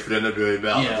generates for the NWA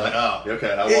belt. Yeah. It's like, oh,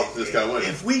 okay, I want this guy winning.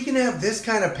 If we can have this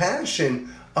kind of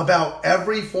passion about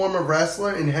every form of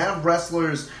wrestler and have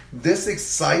wrestlers this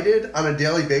excited on a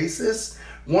daily basis,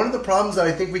 one of the problems that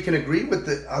I think we can agree with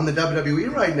on the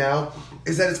WWE right now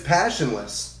is that it's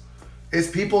passionless. It's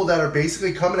people that are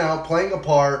basically coming out, playing a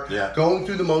part, Yeah. going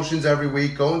through the motions every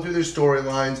week, going through their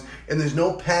storylines, and there's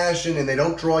no passion and they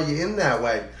don't draw you in that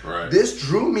way. Right. This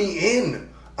drew me in.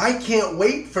 I can't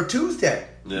wait for Tuesday.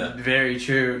 Yeah. Very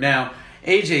true. Now,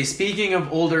 AJ, speaking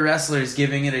of older wrestlers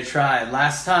giving it a try,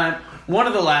 one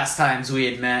of the last times we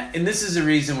had met, and this is the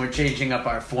reason we're changing up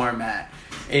our format,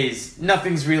 is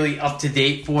nothing's really up to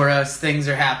date for us. Things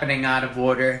are happening out of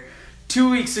order. 2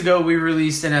 weeks ago, we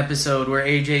released an episode where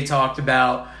AJ talked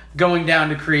about going down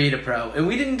to Create a Pro, and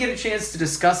we didn't get a chance to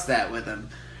discuss that with him.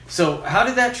 So, how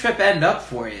did that trip end up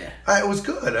for you? It was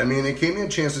good. I mean, it gave me a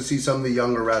chance to see some of the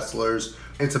younger wrestlers.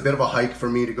 It's a bit of a hike for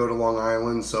me to go to Long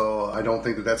Island, so I don't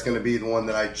think that that's going to be the one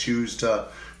that I choose to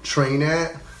train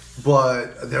at.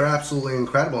 But they're absolutely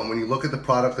incredible. And when you look at the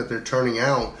product that they're turning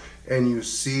out and you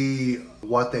see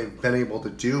what they've been able to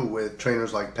do with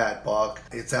trainers like Pat Buck,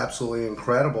 it's absolutely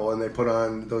incredible. And they put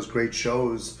on those great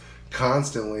shows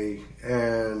constantly,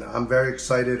 and I'm very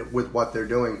excited with what they're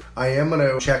doing. I am going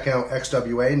to check out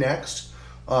XWA next.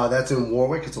 That's in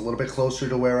Warwick. It's a little bit closer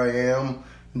to where I am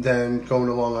than going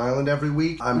to Long Island every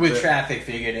week. With traffic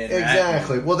figured in, right?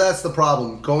 Exactly. Well, that's the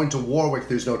problem. Going to Warwick,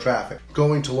 there's no traffic.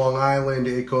 Going to Long Island,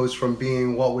 it goes from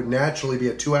being what would naturally be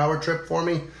a 2-hour trip for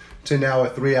me to now a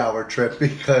 3-hour trip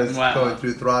because going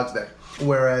through Throgsneck.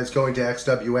 Whereas going to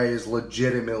XWA is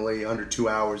legitimately under 2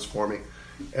 hours for me.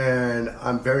 And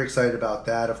I'm very excited about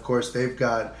that. Of course, they've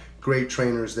got great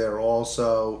trainers there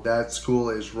also. That school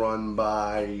is run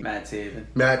by Matt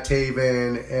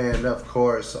Taven, and of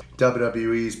course,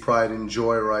 WWE's pride and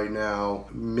joy right now,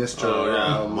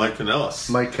 Mr. Mike Kanellis.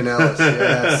 Mike Kanellis,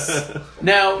 yes.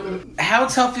 Now, how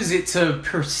tough is it to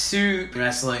pursue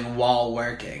wrestling while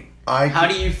working? How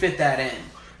do you fit that in?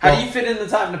 How do you fit in the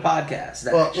time to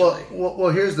podcast, actually?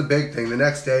 Well, here's the big thing. The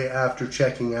next day after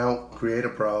checking out Create a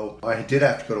Pro, I did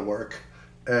have to go to work.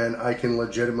 And I can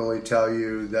legitimately tell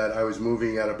you that I was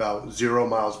moving at about 0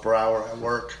 miles per hour at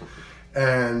work.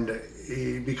 And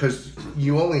because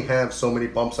you only have so many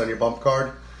bumps on your bump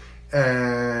card,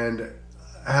 and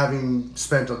having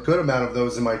spent a good amount of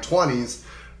those in my 20s,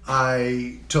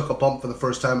 I took a bump for the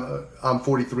first time. I'm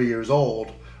 43 years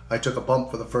old. I took a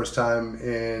bump for the first time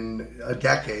in a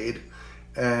decade,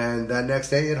 and that next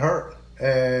day it hurt.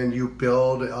 And you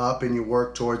build up and you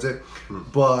work towards it,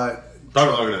 but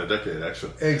probably longer than a decade,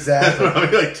 actually. Exactly.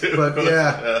 Like 2. But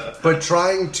yeah, but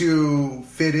trying to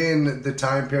fit in the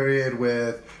time period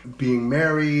with being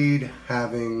married,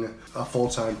 having a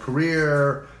full-time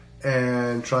career,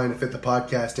 and trying to fit the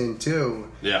podcast in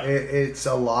too. Yeah, it's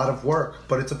a lot of work,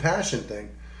 but it's a passion thing.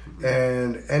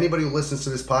 And anybody who listens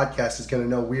to this podcast is going to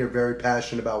know we are very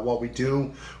passionate about what we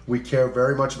do. We care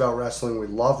very much about wrestling. We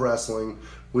love wrestling.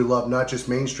 We love not just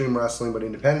mainstream wrestling, but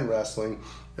independent wrestling.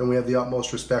 And we have the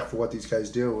utmost respect for what these guys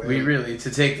do. And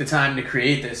to take the time to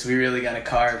create this, we really got to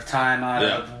carve time out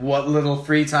of what little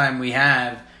free time we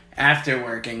have after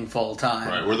working full time.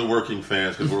 Right, we're the working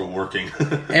fans because we're working.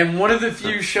 And one of the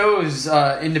few shows,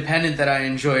 independent, that I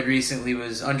enjoyed recently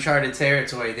was Uncharted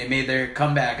Territory. They made their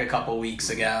comeback a couple weeks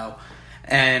ago.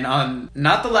 And on,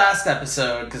 not the last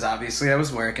episode, because obviously I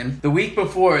was working, the week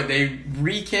before, they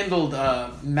rekindled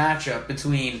a matchup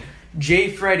between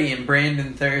Jay Freddy and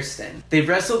Brandon Thurston. They've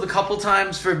wrestled a couple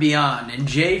times for Beyond, and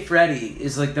Jay Freddy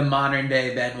is like the modern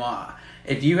day Benoit.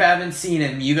 If you haven't seen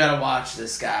him, you gotta watch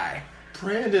this guy.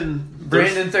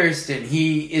 Brandon Thurston.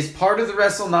 He is part of the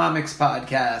WrestleNomics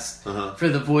podcast for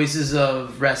the Voices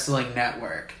of Wrestling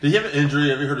Network. Did he have an injury?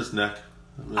 Have you hurt his neck?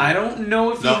 I don't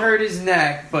know if he hurt his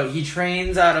neck, but he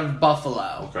trains out of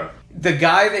Buffalo. Okay. The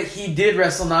guy that he did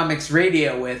WrestleNomics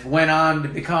Radio with went on to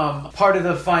become part of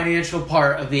the financial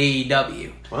part of the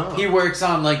AEW. Wow. He works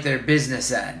on like their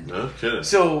business end. No kidding.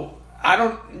 So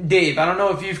Dave, I don't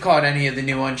know if you've caught any of the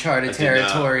new Uncharted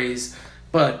Territories,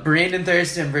 but Brandon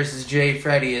Thurston versus Jay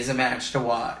Freddy is a match to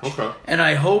watch. Okay. And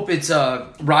I hope it's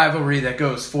a rivalry that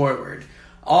goes forward.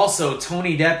 Also,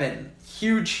 Tony Deppen,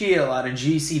 huge heel out of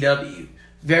GCW,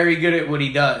 very good at what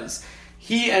he does.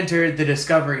 He entered the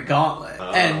Discovery Gauntlet,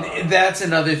 and that's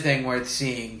another thing worth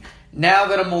seeing. Now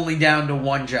that I'm only down to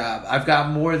one job, I've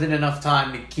got more than enough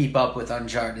time to keep up with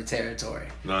Uncharted Territory.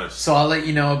 Nice. So I'll let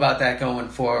you know about that going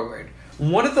forward.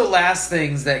 One of the last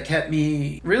things that kept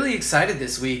me really excited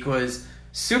this week was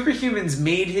Superhumans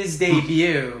made his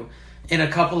debut in a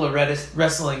couple of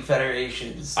wrestling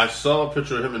federations. I saw a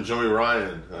picture of him and Joey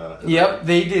Ryan. Yep,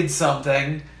 they did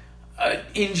something.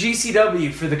 In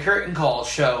GCW for the Curtain Call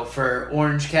show for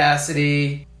Orange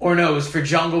Cassidy, or no, it was for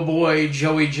Jungle Boy,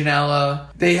 Joey Janela.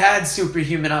 They had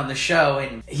Superhuman on the show,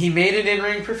 and he made an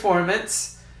in-ring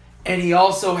performance, and he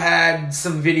also had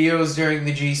some videos during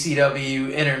the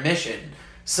GCW intermission.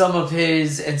 Some of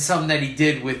his, and some that he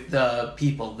did with the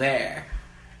people there.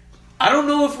 I don't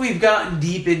know if we've gotten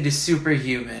deep into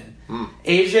Superhuman.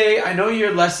 AJ, I know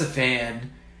you're less a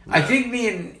fan. Yeah. I think me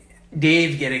and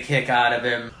Dave get a kick out of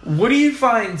him. What do you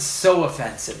find so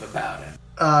offensive about him?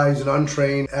 He's an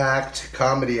untrained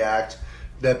comedy act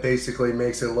that basically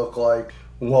makes it look like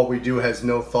what we do has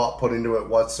no thought put into it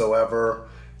whatsoever.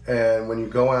 And when you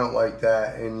go out like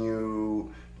that and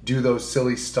you do those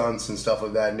silly stunts and stuff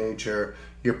of that nature,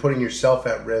 you're putting yourself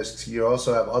at risk. You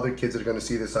also have other kids that are going to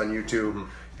see this on YouTube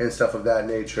and stuff of that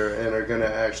nature and are going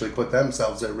to actually put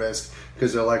themselves at risk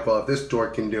because they're like, well, if this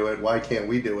dork can do it, why can't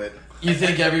we do it? You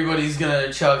think everybody's going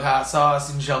to chug hot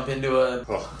sauce and jump into a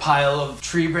pile of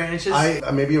tree branches?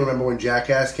 Maybe you remember when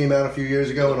Jackass came out a few years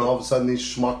ago and all of a sudden these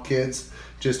schmuck kids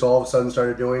just all of a sudden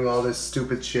started doing all this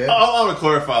stupid shit? I want to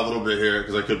clarify a little bit here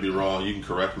because I could be wrong. You can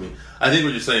correct me. I think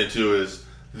what you're saying too is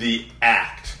the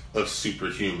act of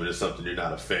Superhuman is something you're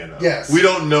not a fan of. Yes. We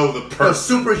don't know the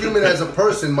person. Superhuman as a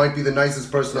person might be the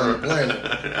nicest person on the planet.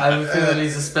 I have a feeling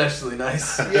he's especially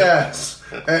nice. Yes.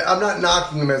 I'm not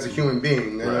knocking him as a human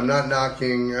being. And I'm not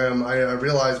knocking... I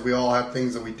realize we all have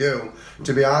things that we do.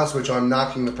 To be honest with you, I'm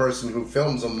knocking the person who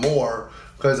films him more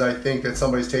because I think that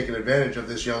somebody's taking advantage of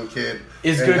this young kid.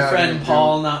 Is good friend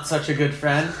Paul not such a good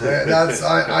friend?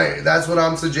 That's what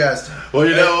I'm suggesting. Well,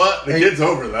 you know what? The kid's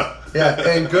over, though. Yeah,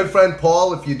 and good friend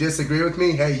Paul, if you disagree with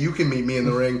me, hey, you can meet me in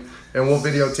the ring, and we'll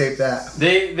videotape that.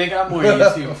 They got more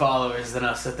YouTube followers than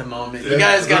us at the moment. You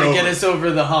guys got to get us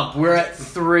over the hump. We're at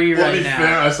 3 right now.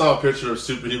 Fair, I saw a picture of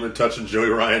Superhuman touching Joey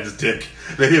Ryan's dick.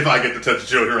 Maybe if I get to touch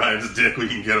Joey Ryan's dick, we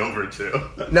can get over it too.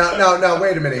 Now,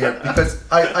 wait a minute here, because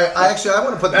I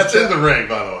want to put this... That's in the ring,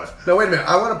 by the way. No, wait a minute.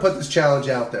 I want to put this challenge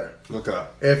out there. Okay.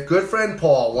 If good friend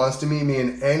Paul wants to meet me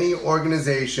in any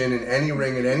organization, in any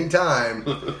ring, at any time,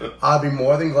 I'll be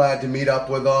more than glad to meet up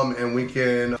with them, and we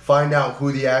can find out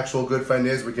who the actual good friend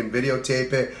is. We can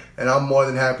videotape it, and I'm more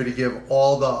than happy to give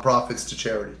all the profits to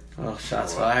charity. Oh,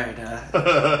 shots fired.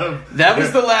 That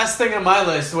was the last thing on my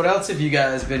list. What else have you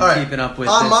guys been keeping up with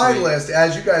on this my week? list,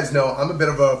 as you guys know, I'm a bit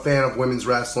of a fan of women's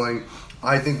wrestling.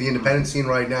 I think the independent scene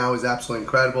right now is absolutely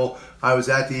incredible. I was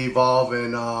at the Evolve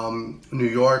in New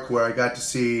York where I got to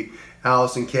see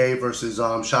Allison Kay versus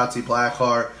Shotzi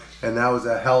Blackheart, and that was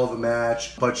a hell of a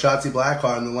match. But Shotzi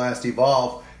Blackheart in the last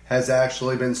Evolve has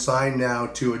actually been signed now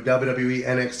to a WWE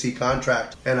NXT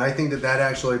contract, and I think that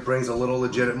actually brings a little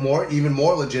even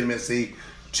more legitimacy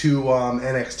to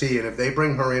NXT. And if they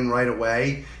bring her in right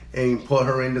away and put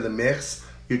her into the mix,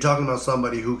 you're talking about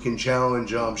somebody who can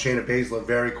challenge Shayna Baszler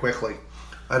very quickly.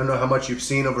 I don't know how much you've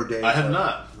seen of her, Dave. I have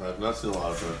not. I've not seen a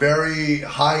lot of her. Very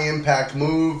high impact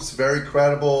moves, very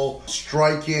credible,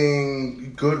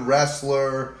 striking, good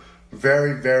wrestler,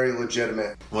 very, very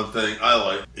legitimate. One thing I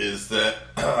like is that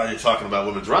you're talking about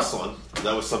women's wrestling.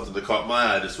 That was something that caught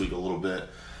my eye this week a little bit.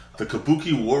 The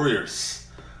Kabuki Warriors,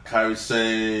 Kairi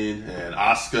Sane and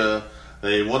Asuka,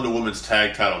 they won the women's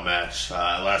tag title match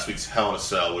last week's Hell in a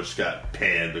Cell, which got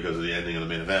panned because of the ending of the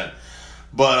main event.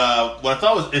 But what I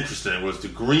thought was interesting was the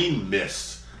Green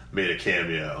Mist made a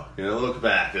cameo. Look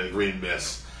back at the Green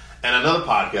Mist. And another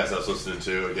podcast I was listening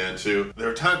to, again, too, they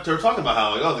were talking about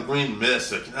how, the Green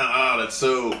Mist, that's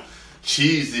so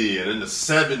cheesy and in the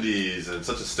 70s and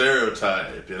such a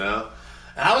stereotype, And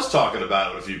I was talking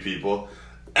about it with a few people.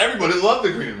 Everybody loved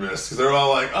the Green Mist because they're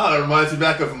all like, that reminds me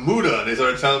back of Muda. And they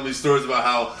started telling me stories about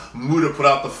how Muda put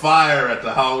out the fire at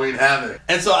the Halloween Havoc.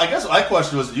 And so I guess my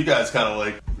question was, you guys kind of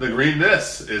like the Green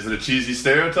Mist. Is it a cheesy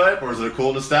stereotype or is it a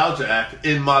cool nostalgia act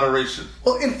in moderation?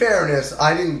 Well, in fairness,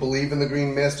 I didn't believe in the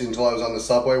Green Mist until I was on the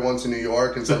subway once in New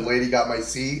York and some lady got my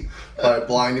seat by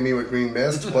blinding me with Green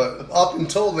Mist. But up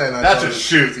until then, I That's thought a it was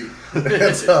shoot. cheesy.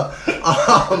 Okay,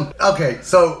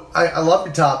 so I love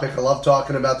your topic. I love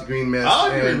talking about the Green Mist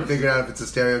and figuring out if it's a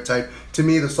stereotype. To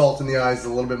me, the salt in the eyes is a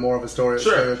little bit more of a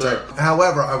stereotype. Sure.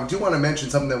 However, I do want to mention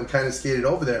something that we kind of skated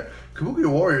over there. Kabuki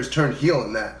Warriors turned heel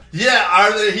in that. Yeah,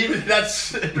 are they?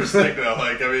 That's interesting, though.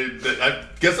 I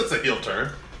guess that's a heel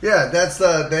turn. Yeah, that's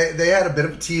they had a bit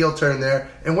of a heel turn there.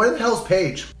 And where the hell's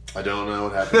Paige? I don't know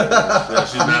what happened.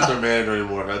 She's not their manager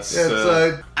anymore. That's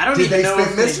I don't did even they know spin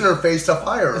if mist in her face to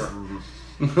fire her?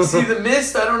 See, the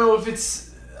Mist, I don't know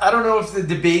if the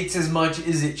debate's as much,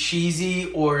 is it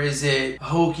cheesy or is it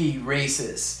hokey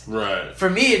racist? Right. For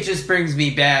me, it just brings me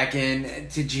back to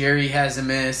Tajiri has a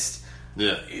Mist.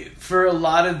 Yeah. For a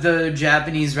lot of the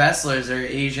Japanese wrestlers or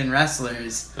Asian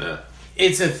wrestlers,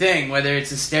 it's a thing, whether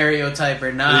it's a stereotype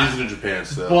or not. They use it in Japan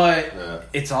still. But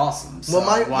it's awesome. So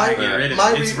why get rid of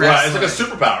it? It's wrestling. It's like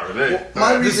a superpower to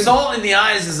me. The salt in the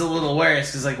eyes is a little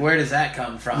worse because, where does that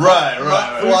come from? Right.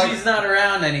 Fuji's not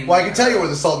around anymore. Well, I can tell you where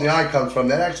the salt in the eye comes from.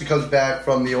 That actually comes back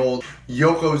from the old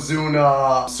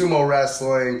Yokozuna sumo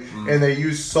wrestling, and they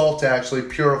used salt to actually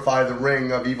purify the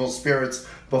ring of evil spirits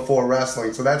before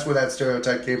wrestling. So that's where that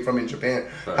stereotype came from in Japan.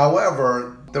 Right.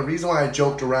 However, the reason why I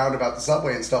joked around about the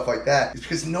subway and stuff like that is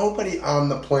because nobody on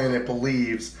the planet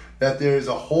believes that there's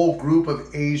a whole group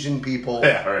of Asian people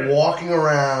walking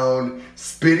around,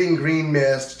 spitting green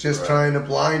mist, just trying to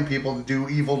blind people to do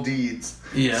evil deeds.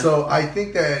 Yeah. So I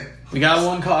think that... We got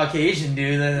one Caucasian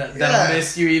dude that'll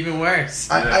miss you even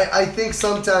worse. I think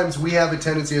sometimes we have a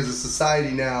tendency as a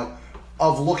society now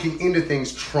of looking into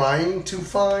things, trying to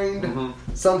find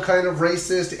some kind of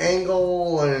racist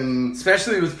angle, and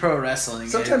especially with pro wrestling.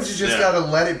 Sometimes you just gotta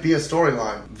let it be a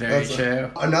storyline. Very true.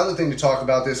 Another thing to talk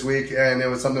about this week, and it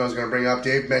was something I was going to bring up.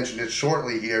 Dave mentioned it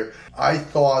shortly here. I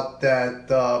thought that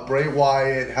the Bray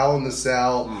Wyatt Hell in the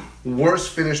Cell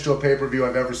worst finish to a pay-per-view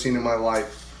I've ever seen in my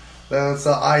life.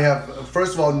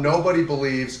 First of all, nobody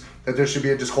believes that there should be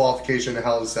a disqualification in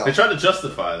Hell in a Cell. They tried to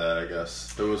justify that, I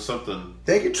guess. There was something...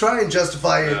 They could try and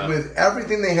justify it with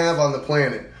everything they have on the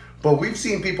planet. But we've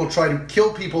seen people try to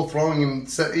kill people, throwing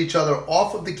each other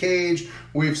off of the cage.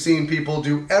 We've seen people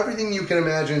do everything you can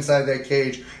imagine inside that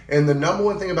cage. And the number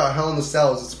one thing about Hell in a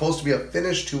Cell is it's supposed to be a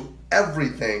finish to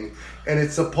everything. And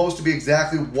it's supposed to be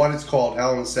exactly what it's called,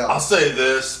 Hell in a Cell. I'll say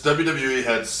this. WWE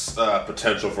had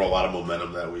potential for a lot of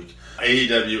momentum that week.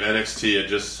 AEW, NXT had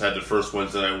just had the first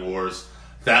Wednesday Night Wars.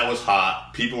 That was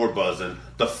hot. People were buzzing.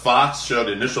 The Fox show,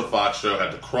 the initial Fox show,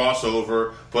 had the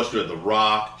crossover. Plus you had The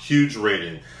Rock. Huge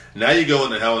rating. Now you go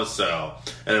into Hell in a Cell.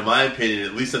 And in my opinion,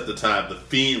 at least at the time, The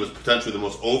Fiend was potentially the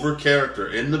most over character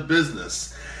in the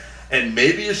business. And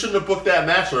maybe you shouldn't have booked that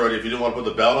match already if you didn't want to put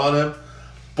the belt on him.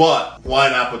 But why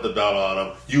not put the belt on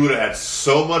him? You would have had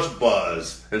so much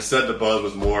buzz. Instead, the buzz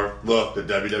was more, look, the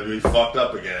WWE fucked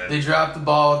up again. They dropped the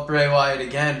ball with Bray Wyatt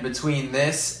again between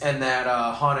this and that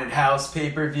Haunted House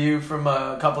pay-per-view from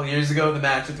a couple years ago, the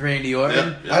match with Randy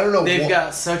Orton. Yeah. I don't know. They've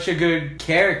got such a good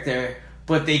character,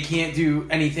 but they can't do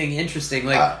anything interesting.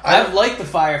 Like, I've liked the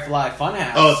Firefly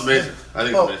Funhouse. Oh, it's amazing. I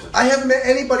think it's amazing. I haven't met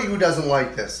anybody who doesn't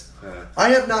like this. Yeah. I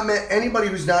have not met anybody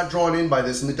who's not drawn in by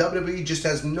this, and the WWE just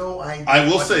has no idea. I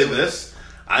will say to do. this.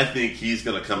 I think he's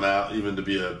going to come out even to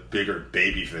be a bigger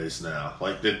babyface now.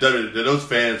 Like, those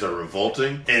fans are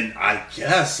revolting. And I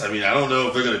guess, I don't know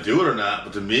if they're going to do it or not,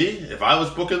 but to me, if I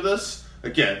was booking this,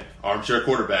 again, armchair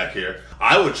quarterback here,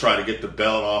 I would try to get the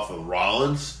belt off of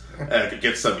Rollins and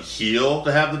get some heel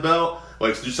to have the belt.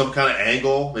 Like, do some kind of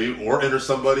angle, maybe Orton or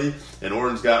somebody, and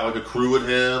Orton's got like a crew with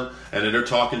him, and then they're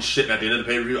talking shit, and at the end of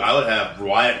the pay-per-view, I would have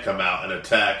Wyatt come out and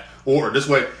attack Orton. This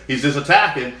way, he's just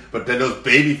attacking, but then those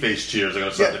babyface cheers are going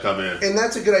to start to come in. And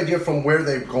that's a good idea from where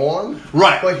they've gone.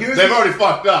 Right. But They've already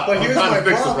fucked up. But I'm here's trying my to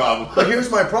fix problem. the problem. But here's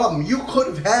my problem. You could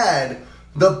have had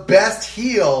the best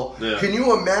heel. Yeah. Can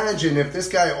you imagine if this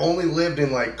guy only lived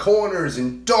in like corners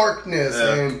and darkness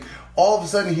and all of a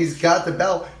sudden he's got the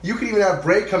belt? You could even have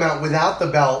Bray come out without the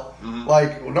belt. Mm-hmm.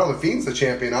 Like, well, no, the Fiend's the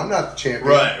champion. I'm not the champion.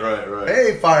 Right.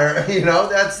 Hey, fire.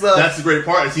 That's the great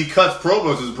part is he cuts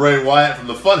promos as Bray Wyatt from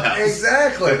the Funhouse.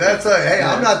 Exactly. That's hey,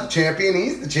 I'm not the champion.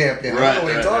 He's the champion. I don't know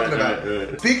what you're talking about.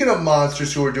 Right. Speaking of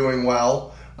monsters who are doing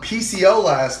well, PCO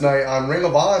last night on Ring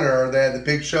of Honor, they had the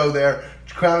big show there,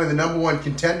 crowning the number one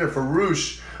contender for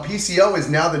Roosh. PCO is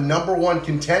now the number one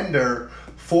contender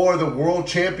for the World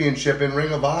Championship in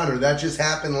Ring of Honor. That just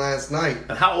happened last night.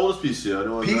 And how old is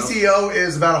PCO? PCO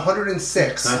is about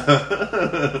 106.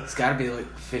 It's got to be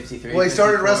like 53. Well, he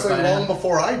started 54 wrestling by now. long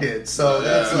before I did, so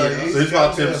that's so he's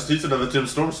about he's another Tim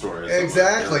Storm story.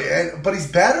 Exactly, but he's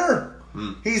better.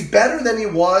 He's better than he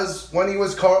was when he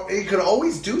was Carl. He could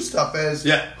always do stuff as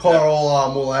Carl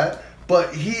Ouellet,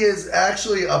 but he is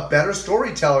actually a better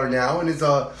storyteller now and is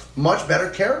a much better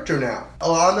character now.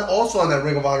 Also on that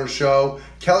Ring of Honor show,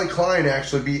 Kelly Klein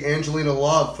actually beat Angelina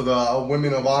Love for the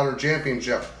Women of Honor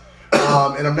Championship.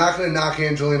 And I'm not going to knock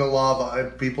Angelina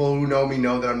Love. People who know me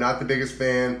know that I'm not the biggest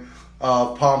fan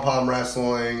of pom-pom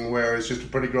wrestling, where it's just a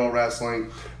pretty girl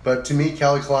wrestling. But to me,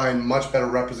 Kelly Klein, much better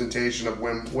representation of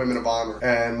Women of Honor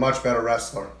and much better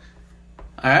wrestler.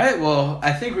 All right, well,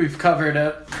 I think we've covered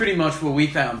up pretty much what we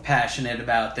found passionate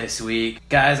about this week.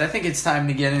 Guys, I think it's time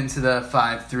to get into the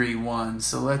 5-3-1,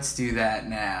 so let's do that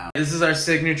now. This is our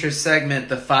signature segment,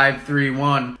 the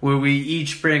 5-3-1, where we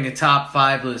each bring a top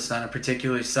 5 list on a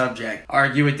particular subject,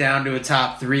 argue it down to a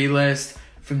top 3 list.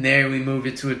 From there, we move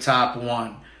it to a top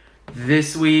 1.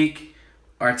 This week,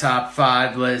 our top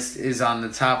 5 list is on the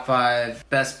top 5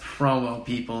 best promo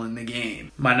people in the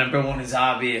game. My number 1 is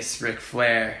obvious, Ric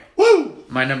Flair. Woo!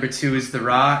 My number 2 is The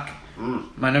Rock.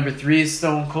 My number 3 is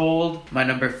Stone Cold. My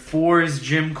number 4 is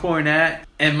Jim Cornette.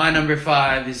 And my number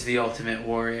 5 is The Ultimate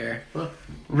Warrior.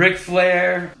 Ric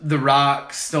Flair, The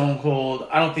Rock, Stone Cold.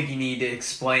 I don't think you need to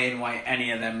explain why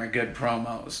any of them are good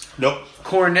promos. Nope.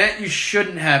 Cornette, you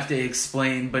shouldn't have to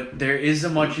explain, but there is a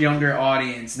much younger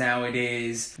audience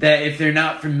nowadays that if they're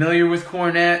not familiar with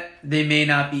Cornette, they may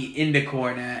not be into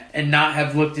Cornette and not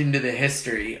have looked into the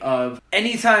history of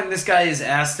anytime this guy is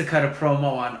asked to cut a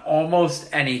promo on almost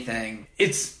anything.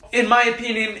 It's, in my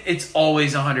opinion, it's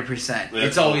always 100%.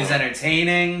 It's always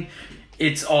entertaining.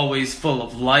 It's always full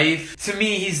of life. To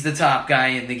me, he's the top guy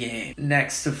in the game,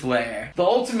 next to Flair. The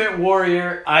Ultimate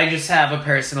Warrior, I just have a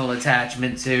personal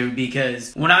attachment to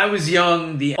because when I was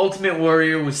young, the Ultimate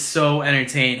Warrior was so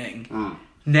entertaining.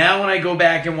 Now when I go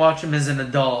back and watch him as an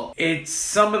adult, it's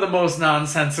some of the most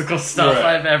nonsensical stuff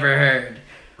I've ever heard.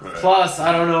 Plus,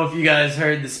 I don't know if you guys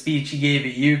heard the speech he gave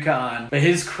at UConn, but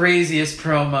his craziest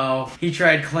promo, he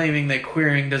tried claiming that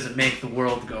queering doesn't make the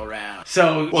world go round.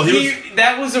 So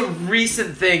that was a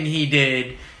recent thing he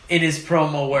did in his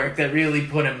promo work that really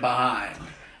put him behind.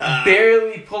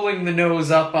 Barely pulling the nose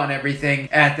up on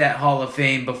everything at that Hall of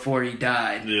Fame before he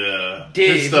died. Yeah.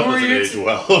 Dave, his stuff doesn't age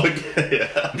well.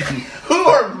 Who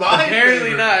are my Apparently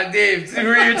favorite? not. Dave, who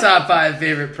are your top 5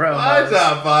 favorite promos? My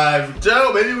top 5.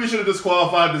 Joe, maybe we should have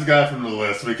disqualified this guy from the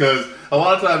list because a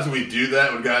lot of times we do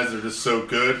that when guys are just so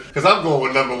good. Because I'm going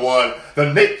with number 1,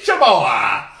 the Nature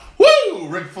Boy. Woo!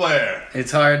 Ric Flair.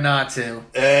 It's hard not to.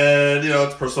 And,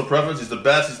 it's personal preference. He's the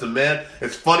best. He's the man.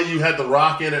 It's funny you had The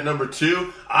Rock in at number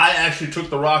 2. I actually took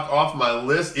The Rock off my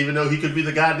list, even though he could be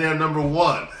the goddamn number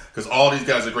 1. because all these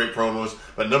guys are great promos.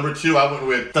 But number 2, I went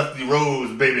with Dusty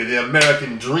Rhodes, baby, the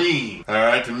American Dream. All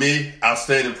right, to me,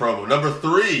 outstanding promo. Number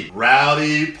 3,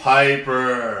 Rowdy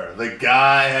Piper. The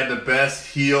guy had the best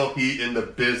heel heat in the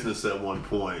business at one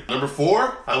point. Number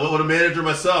 4, I went with a manager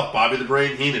myself, Bobby the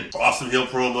Brain Heenan. Awesome heel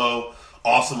promo,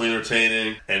 awesomely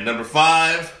entertaining. And number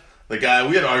 5, the guy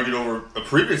we had argued over a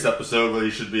previous episode whether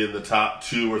he should be in the top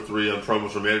 2 or 3 on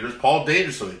promos for managers. Paul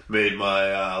Dangerously made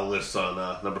my list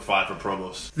on number 5 for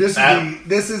promos.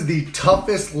 This is the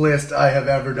toughest list I have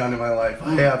ever done in my life.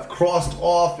 I have crossed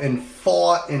off and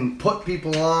fought and put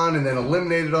people on and then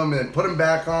eliminated them and then put them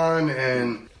back on,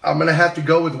 and I'm going to have to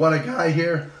go with what I got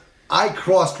here. I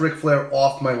crossed Ric Flair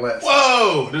off my list.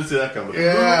 Whoa! Didn't see that coming.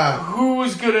 Yeah. Who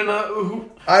was good enough? Who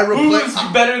was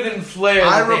better than Flair?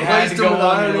 I replaced him with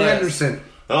Iron Anderson.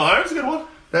 Oh, Iron's a good one.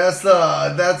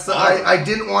 I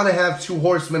didn't want to have 2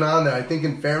 horsemen on there. I think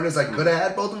in fairness I could have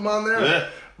had both of them on there. Yeah.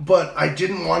 But I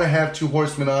didn't want to have 2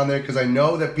 horsemen on there because I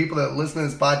know that people that listen to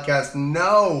this podcast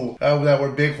know that we're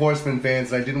big horseman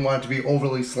fans, and I didn't want it to be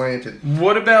overly slanted.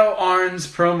 What about Arn's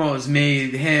promos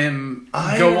made him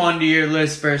go onto your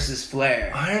list versus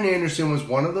Flair? Iron Anderson was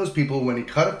one of those people, when he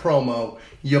cut a promo,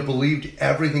 you believed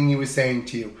everything he was saying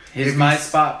to you. His My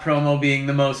Spot promo being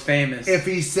the most famous. If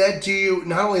he said to you,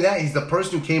 not only that, he's the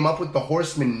person who came up with the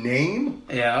horseman name.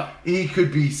 Yeah. He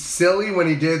could be silly when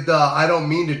he did the, I don't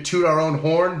mean to toot our own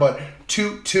horn, but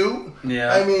toot toot.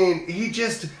 Yeah. I mean, he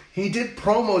did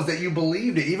promos that you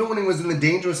believed it. Even when he was in the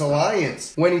Dangerous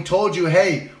Alliance, when he told you,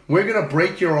 hey, we're going to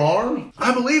break your arm,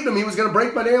 I believed him. He was going to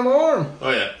break my damn arm. Oh,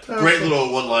 yeah. Great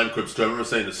little one-line quips, too. I remember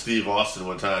saying to Steve Austin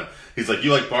one time, he's like,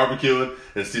 you like barbecuing?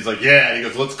 And Steve's like, yeah. And he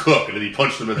goes, let's cook. And then he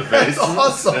punched him in the face. That's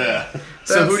awesome. Yeah.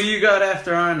 So who do you got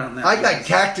after Arn on that? I got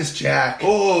Cactus Jack.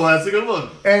 Oh, that's a good one.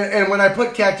 And when I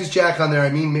put Cactus Jack on there, I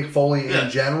mean Mick Foley in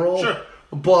general. Sure.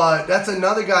 But that's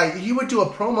another guy. He would do a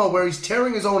promo where he's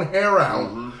tearing his own hair out.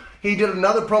 Mm-hmm. He did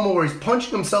another promo where he's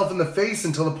punching himself in the face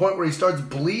until the point where he starts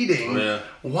bleeding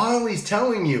while he's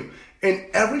telling you. And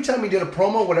every time he did a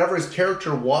promo, whatever his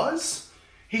character was,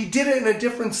 he did it in a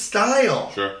different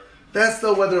style. Sure. That's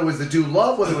whether it was the Dude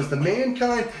Love, whether it was the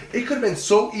Mankind. It could have been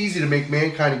so easy to make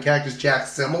Mankind and Cactus Jack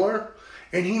similar,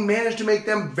 and he managed to make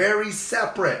them very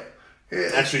separate.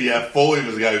 Actually, yeah, Foley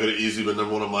was the guy who could have easily been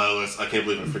number 1 on my list. I can't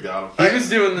believe I forgot him. He was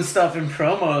doing the stuff in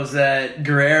promos that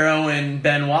Guerrero and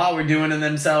Benoit were doing to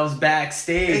themselves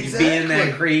backstage, being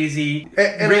that crazy,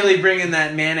 and really bringing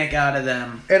that manic out of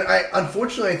them. And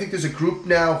unfortunately, I think there's a group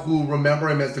now who remember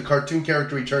him as the cartoon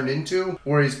character he turned into,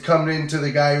 where he's coming into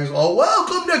the guy who's, oh,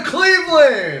 welcome to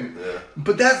Cleveland! Yeah.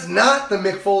 But that's not the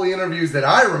Mick Foley interviews that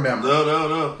I remember.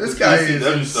 No. This guy is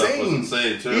insane. Stuff was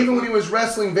insane, too. Even when he was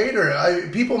wrestling Vader,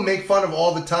 people make fun of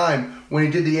all the time when he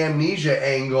did the amnesia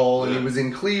angle and he was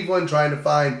in Cleveland trying to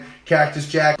find Cactus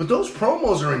Jack. But those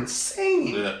promos are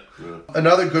insane. Yeah.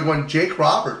 Another good one, Jake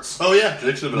Roberts. Oh, yeah.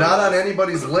 Jake should have been not on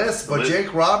anybody's list, but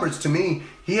Jake Roberts, to me,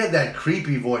 he had that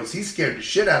creepy voice. He scared the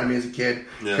shit out of me as a kid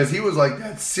because he was like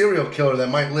that serial killer that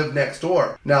might live next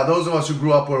door. Now, those of us who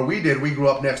grew up where we did, we grew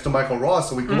up next to Michael Ross,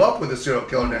 so we grew up with a serial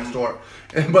killer next door.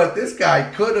 But this guy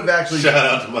could have actually... Shout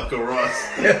out to Michael Ross.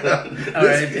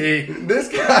 This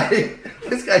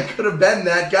guy could have been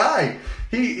that guy.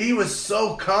 He was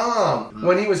so calm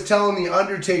when he was telling The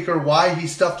Undertaker why he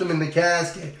stuffed him in the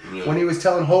casket. Yeah. When he was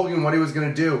telling Hogan what he was going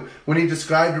to do. When he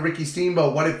described to Ricky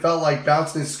Steamboat what it felt like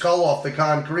bouncing his skull off the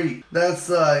concrete. That's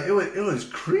it was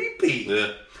creepy.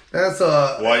 Yeah. That's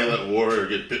why you let Warrior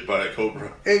get bit by a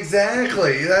cobra.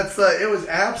 Exactly. That's it was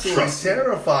absolutely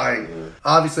terrifying. Yeah.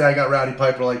 Obviously, I got Rowdy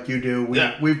Piper like you do.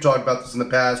 We've talked about this in the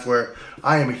past where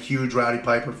I am a huge Rowdy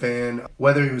Piper fan.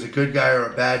 Whether he was a good guy or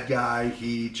a bad guy,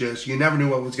 you never knew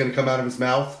what was going to come out of his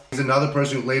mouth. He's another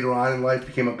person who later on in life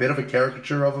became a bit of a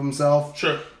caricature of himself.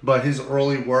 Sure. But his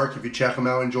early work, if you check him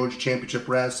out in Georgia Championship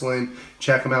Wrestling,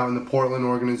 check him out in the Portland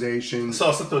organization. I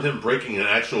saw something with him breaking an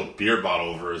actual beer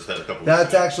bottle over his head a couple weeks ago.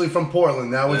 That's actually from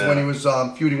Portland. That was when he was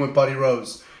feuding with Buddy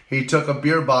Rose. He took a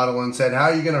beer bottle and said, how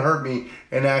are you going to hurt me?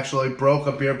 And actually broke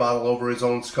a beer bottle over his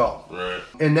own skull. Right.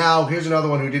 And now, here's another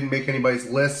one who didn't make anybody's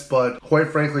list, but quite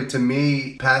frankly, to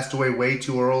me, passed away way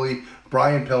too early.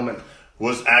 Brian Pillman.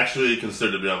 Was actually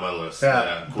considered to be on my list.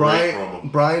 Yeah. Great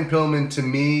promo. Brian Pillman, to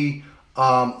me,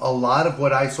 a lot of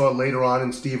what I saw later on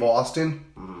in Steve Austin,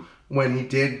 when he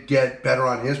did get better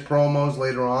on his promos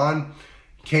later on,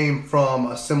 came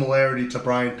from a similarity to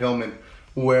Brian Pillman,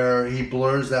 where he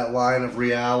blurs that line of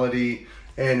reality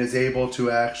and is able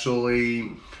to actually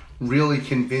really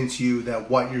convince you that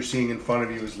what you're seeing in front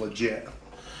of you is legit.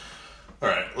 All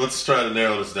right, let's try to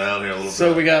narrow this down here a little bit.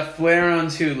 So we got Flair on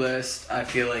 2 list. I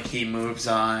feel like he moves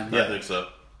on. Yeah, I think so.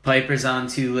 Piper's on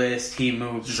 2 list. He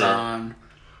moves on.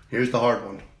 Here's the hard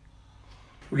one.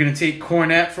 We're going to take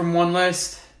Cornette from one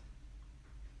list.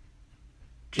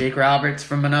 Jake Roberts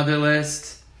from another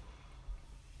list.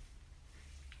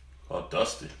 Oh,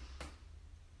 Dusty.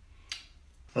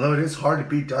 Although it is hard to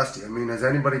beat Dusty. I mean, has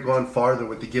anybody gone farther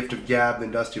with the gift of gab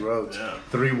than Dusty Rhodes? Yeah.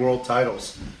 3 world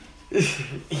titles.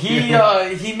 He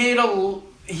did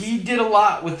a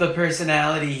lot with the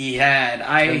personality he had.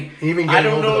 Even I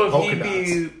getting don't over know the if he'd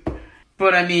be,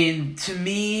 but I mean, to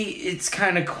me, it's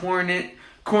kind of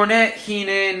Cornette,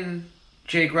 Heenan,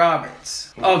 Jake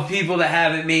Roberts of people that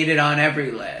haven't made it on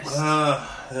every list. Yeah,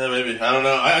 maybe. I don't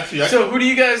know. So who do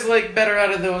you guys like better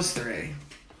out of those 3?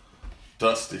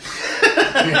 Dusty.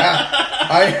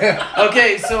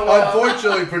 Okay, so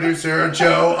Unfortunately, producer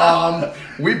Joe,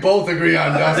 we both agree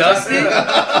on Dusty. Dusty.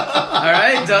 All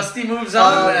right, Dusty moves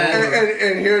on.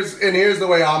 And here's the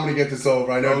way I'm going to get this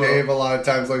over. I know Dave a lot of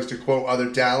times likes to quote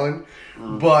other talent,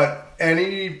 but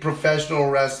any professional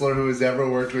wrestler who has ever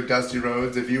worked with Dusty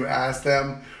Rhodes, if you ask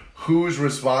them who's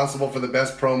responsible for the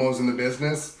best promos in the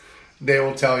business, they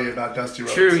will tell you about Dusty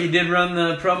Rhodes. True, he did run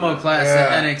the promo class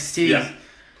at NXT. Yeah.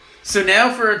 So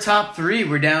now for a top 3,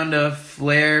 we're down to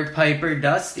Flair, Piper,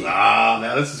 Dusty.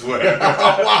 Now this is where.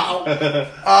 Oh, wow.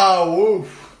 Oh,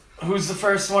 woof. Who's the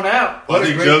first one out? I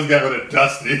think Joe's got rid of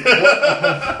Dusty.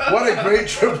 What a great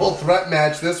triple threat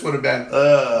match this would have been.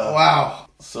 Wow.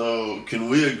 So, can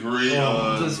we agree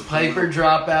on... Does Piper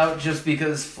drop out just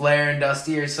because Flair and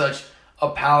Dusty are such a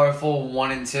powerful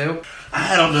 1 and 2?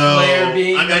 I don't know. Flair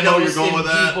being I the know where most you're going with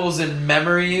in that. people's and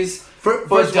memories, First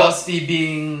but of all, Dusty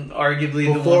being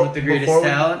arguably the one with the greatest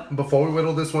talent. Before we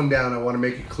whittle this one down, I want to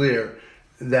make it clear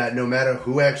that no matter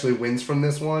who actually wins from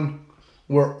this one,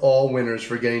 we're all winners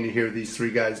for getting to hear these 3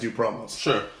 guys do promos.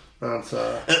 Sure. That's,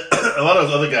 A lot of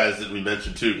those other guys that we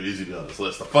mentioned, too, could easily be on this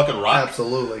list. The fucking Rock.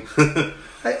 absolutely.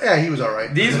 Yeah, he was all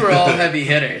right. These were all heavy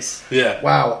hitters. Yeah.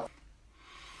 Wow.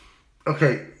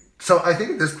 Okay, so I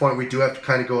think at this point we do have to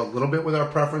kind of go a little bit with our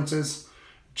preferences,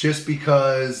 just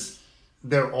because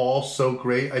they're all so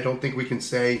great. I don't think we can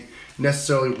say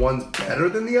necessarily one's better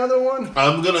than the other one.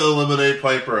 I'm going to eliminate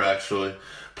Piper, actually.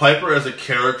 Piper as a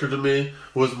character to me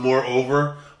was more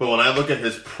over, but when I look at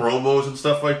his promos and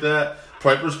stuff like that,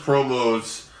 Piper's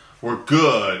promos were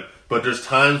good, but there's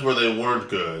times where they weren't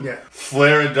good. Yeah.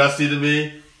 Flair and Dusty to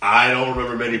me, I don't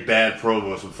remember many bad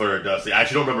promos from Flair and Dusty. I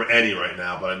actually don't remember any right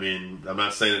now, but I mean, I'm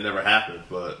not saying it never happened,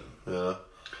 but,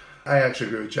 I actually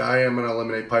agree with you. I am going to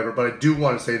eliminate Piper, but I do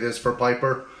want to say this for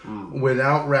Piper.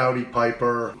 Without Rowdy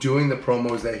Piper doing the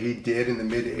promos that he did in the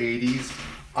mid-'80s,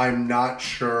 I'm not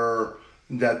sure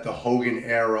that the Hogan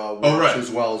era works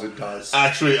as well as it does.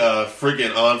 Actually,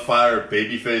 freaking On Fire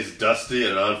babyface Dusty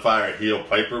and an On Fire heel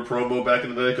Piper promo back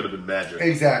in the day could have been magic.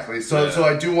 Exactly. So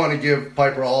I do want to give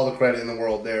Piper all the credit in the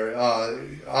world there.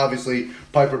 Obviously,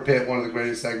 Piper Pit, one of the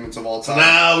greatest segments of all time.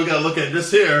 Now we got to look at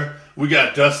this here. We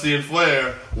got Dusty and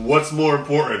Flair. What's more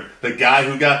important? The guy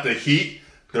who got the heat?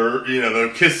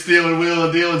 The kiss stealing,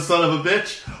 wheeling, dealing son of a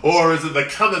bitch? Or is it the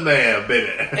coming man,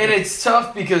 baby? And it's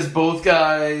tough because both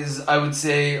guys, I would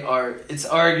say, it's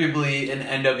arguably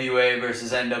an NWA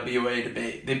versus NWA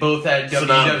debate. They both had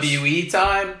WWE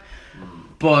time,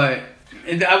 but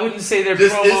I wouldn't say their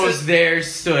promos there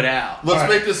stood out. Let's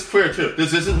make this clear, too.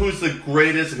 This isn't who's the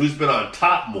greatest, who's been on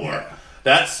top more. Yeah.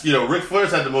 That's, Ric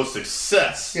Flair's had the most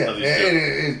success. Yeah, of these and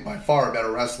is by far a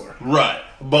better wrestler. Right.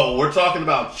 But we're talking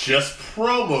about just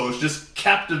promos, just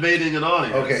captivating an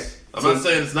audience. Okay. I'm not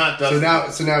saying it's not Dusty.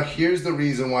 So now here's the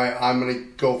reason why I'm going to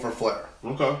go for Flair.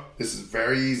 Okay. This is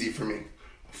very easy for me.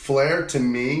 Flair, to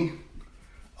me,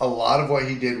 a lot of what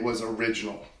he did was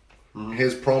original. Mm-hmm.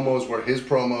 His promos were his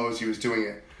promos. He was doing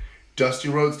it. Dusty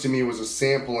Rhodes, to me, was a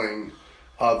sampling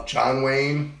of John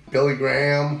Wayne, Billy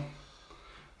Graham.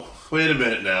 Wait a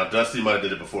minute now. Dusty might have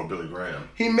did it before Billy Graham.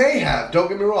 He may have. Don't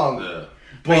get me wrong. Yeah.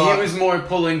 But he was more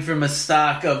pulling from a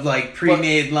stock of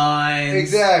pre-made lines.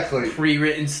 Exactly.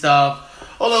 Pre-written stuff.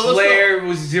 Flair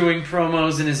was doing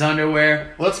promos in his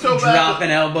underwear. Let's go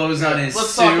dropping elbows on his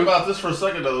Let's suit. talk about this for a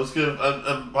second, though. Let's give.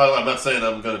 I'm not saying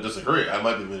I'm going to disagree. I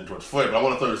might be leaning towards Flair, but I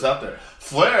want to throw this out there.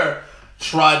 Flair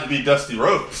tried to be Dusty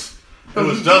Rhodes. It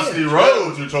was Dusty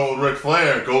Rhodes who told Ric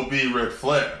Flair, "Go be Ric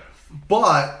Flair."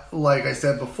 But, like I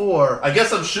said before, I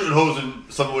guess I'm shooting holes in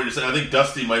some of what you're saying. I think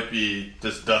Dusty might be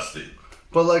just Dusty.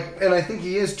 But and I think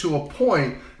he is to a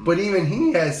point, but even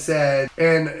he has said,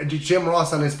 and Jim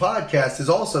Ross on his podcast has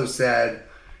also said,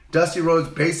 Dusty Rhodes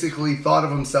basically thought of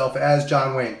himself as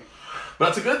John Wayne. But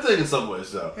that's a good thing in some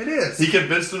ways, though. It is. He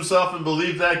convinced himself and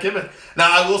believed that gimmick. Now,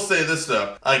 I will say this,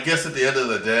 though. I guess at the end of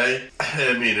the day,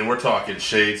 and we're talking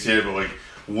shades here, but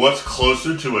what's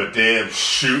closer to a damn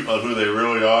shoot on who they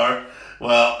really are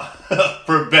Well,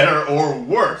 for better or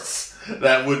worse,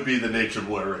 that would be the Nature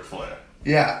Boy Ric Flair.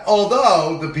 Yeah,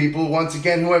 although the people, once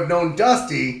again, who have known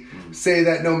Dusty say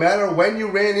that no matter when you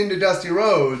ran into Dusty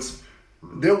Rhodes,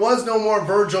 there was no more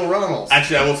Virgil Runnels.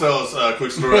 Actually, I will tell us a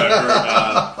quick story I heard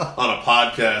on a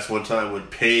podcast one time when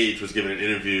Paige was giving an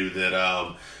interview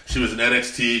that she was in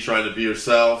NXT trying to be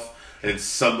herself, and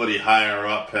somebody higher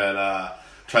up had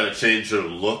tried to change her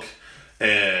look,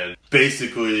 and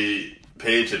basically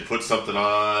Paige had put something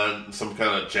on, some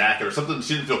kind of jacket or something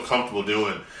she didn't feel comfortable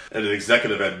doing, and an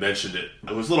executive had mentioned it.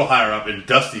 It was a little higher up, and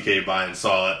Dusty came by and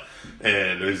saw it,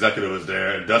 and the executive was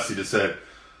there, and Dusty just said,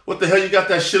 "What the hell you got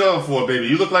that shit on for, baby?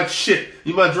 You look like shit.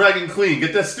 You my Dragon Queen.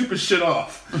 Get that stupid shit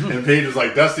off." And Paige was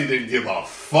like, Dusty didn't give a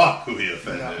fuck who he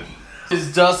offended.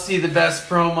 Is Dusty the best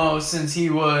promo since he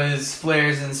was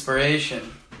Flair's inspiration?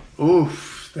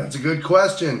 Oof, that's a good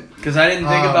question. Because I didn't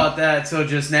think about that till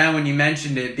just now when you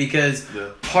mentioned it, because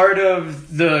part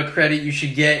of the credit you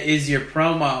should get is your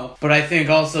promo, but I think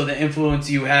also the influence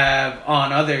you have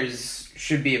on others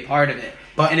should be a part of it.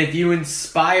 And if you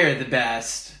inspire the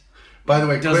best, by the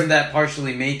way, doesn't that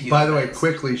partially make you? By the way,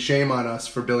 quickly, shame on us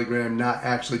for Billy Graham not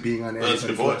actually being on anybody's That's a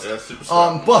good point. list. That's super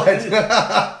smart. But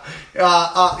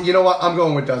you know what? I'm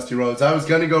going with Dusty Rhodes. I was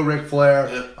going to go Ric Flair.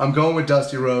 Yeah. I'm going with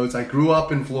Dusty Rhodes. I grew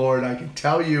up in Florida. I can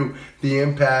tell you the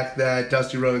impact that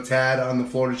Dusty Rhodes had on the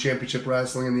Florida Championship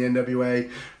Wrestling and the NWA.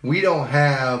 We don't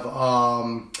have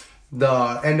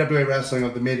the NWA wrestling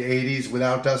of the mid 80s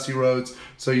without Dusty Rhodes.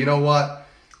 So you know what?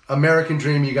 American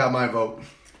Dream, you got my vote.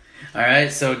 All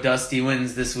right, so Dusty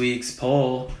wins this week's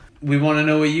poll. We want to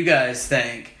know what you guys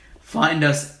think. Find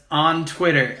us on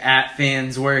Twitter at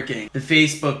FansWorking. The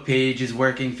Facebook page is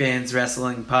Working Fans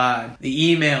Wrestling Pod.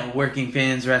 The email,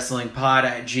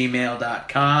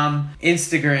 workingfanswrestlingpod@gmail.com.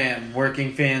 Instagram,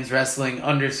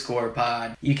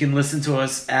 workingfanswrestling_pod. You can listen to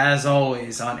us, as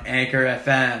always, on Anchor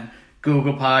FM,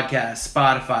 Google Podcasts,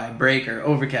 Spotify, Breaker,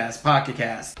 Overcast, Pocket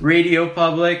Cast, Radio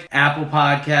Public, Apple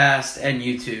Podcast, and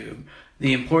YouTube.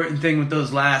 The important thing with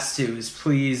those last two is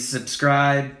please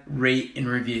subscribe, rate, and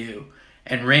review.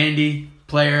 And Randy,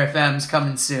 Player FM's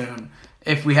coming soon,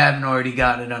 if we haven't already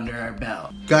got it under our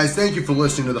belt. Guys, thank you for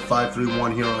listening to the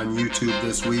 531 here on YouTube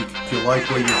this week. If you like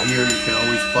what you hear, you can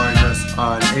always find us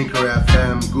on Anchor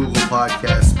FM, Google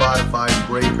Podcasts, Spotify,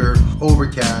 Breaker,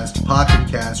 Overcast, Pocket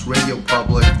Cast, Radio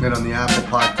Public, and on the Apple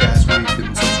Podcast where you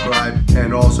can subscribe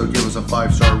and also give us a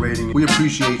 5-star rating. We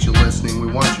appreciate you listening. We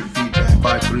want your feedback,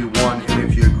 531, and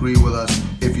if you agree with us,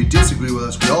 if you disagree with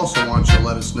us, we also want you to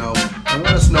let us know, and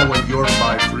let us know what your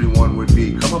 531 would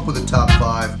be. Come up with a top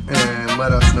 5 and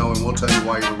let us know, and we'll tell you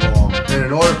why you're wrong. And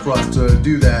in order for us to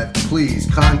do that, please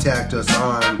contact us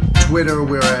on Twitter.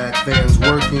 We're at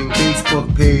FansWorking.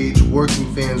 Facebook page, Working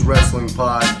Fans Wrestling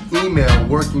Pod. Email,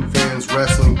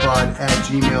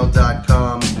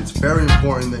 workingfanswrestlingpod@gmail.com. It's very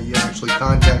important that you actually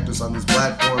contact us on these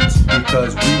platforms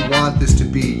because we want this to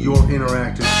be your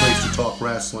interactive place to talk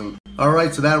wrestling.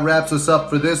 Alright, so that wraps us up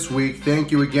for this week.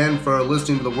 Thank you again for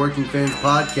listening to the Working Fans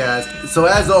Podcast. So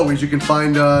as always, you can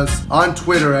find us on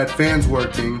Twitter at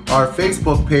FansWorking. Our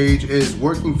Facebook page is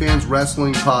Working Fans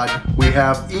Wrestling Pod. We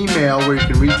have email where you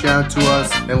can reach out to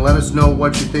us and let us know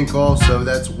what you think also.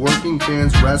 That's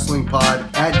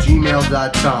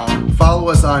workingfanswrestlingpod@gmail.com. Follow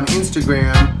us on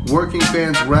Instagram,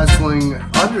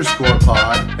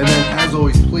 workingfanswrestling_pod. And then as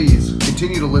always, please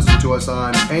continue to listen to us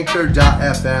on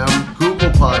Anchor.fm, Google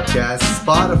Podcasts,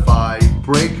 Spotify,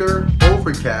 Breaker,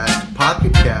 Overcast,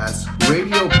 Pocket Cast,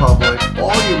 Radio Public,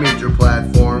 all your major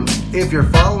platforms. If you're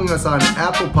following us on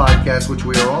Apple Podcasts, which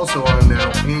we are also on now,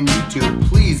 and YouTube,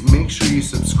 please make sure you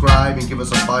subscribe and give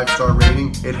us a 5-star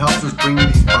rating. It helps us bring you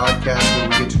these podcasts where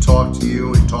we get to talk to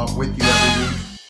you and talk with you every week.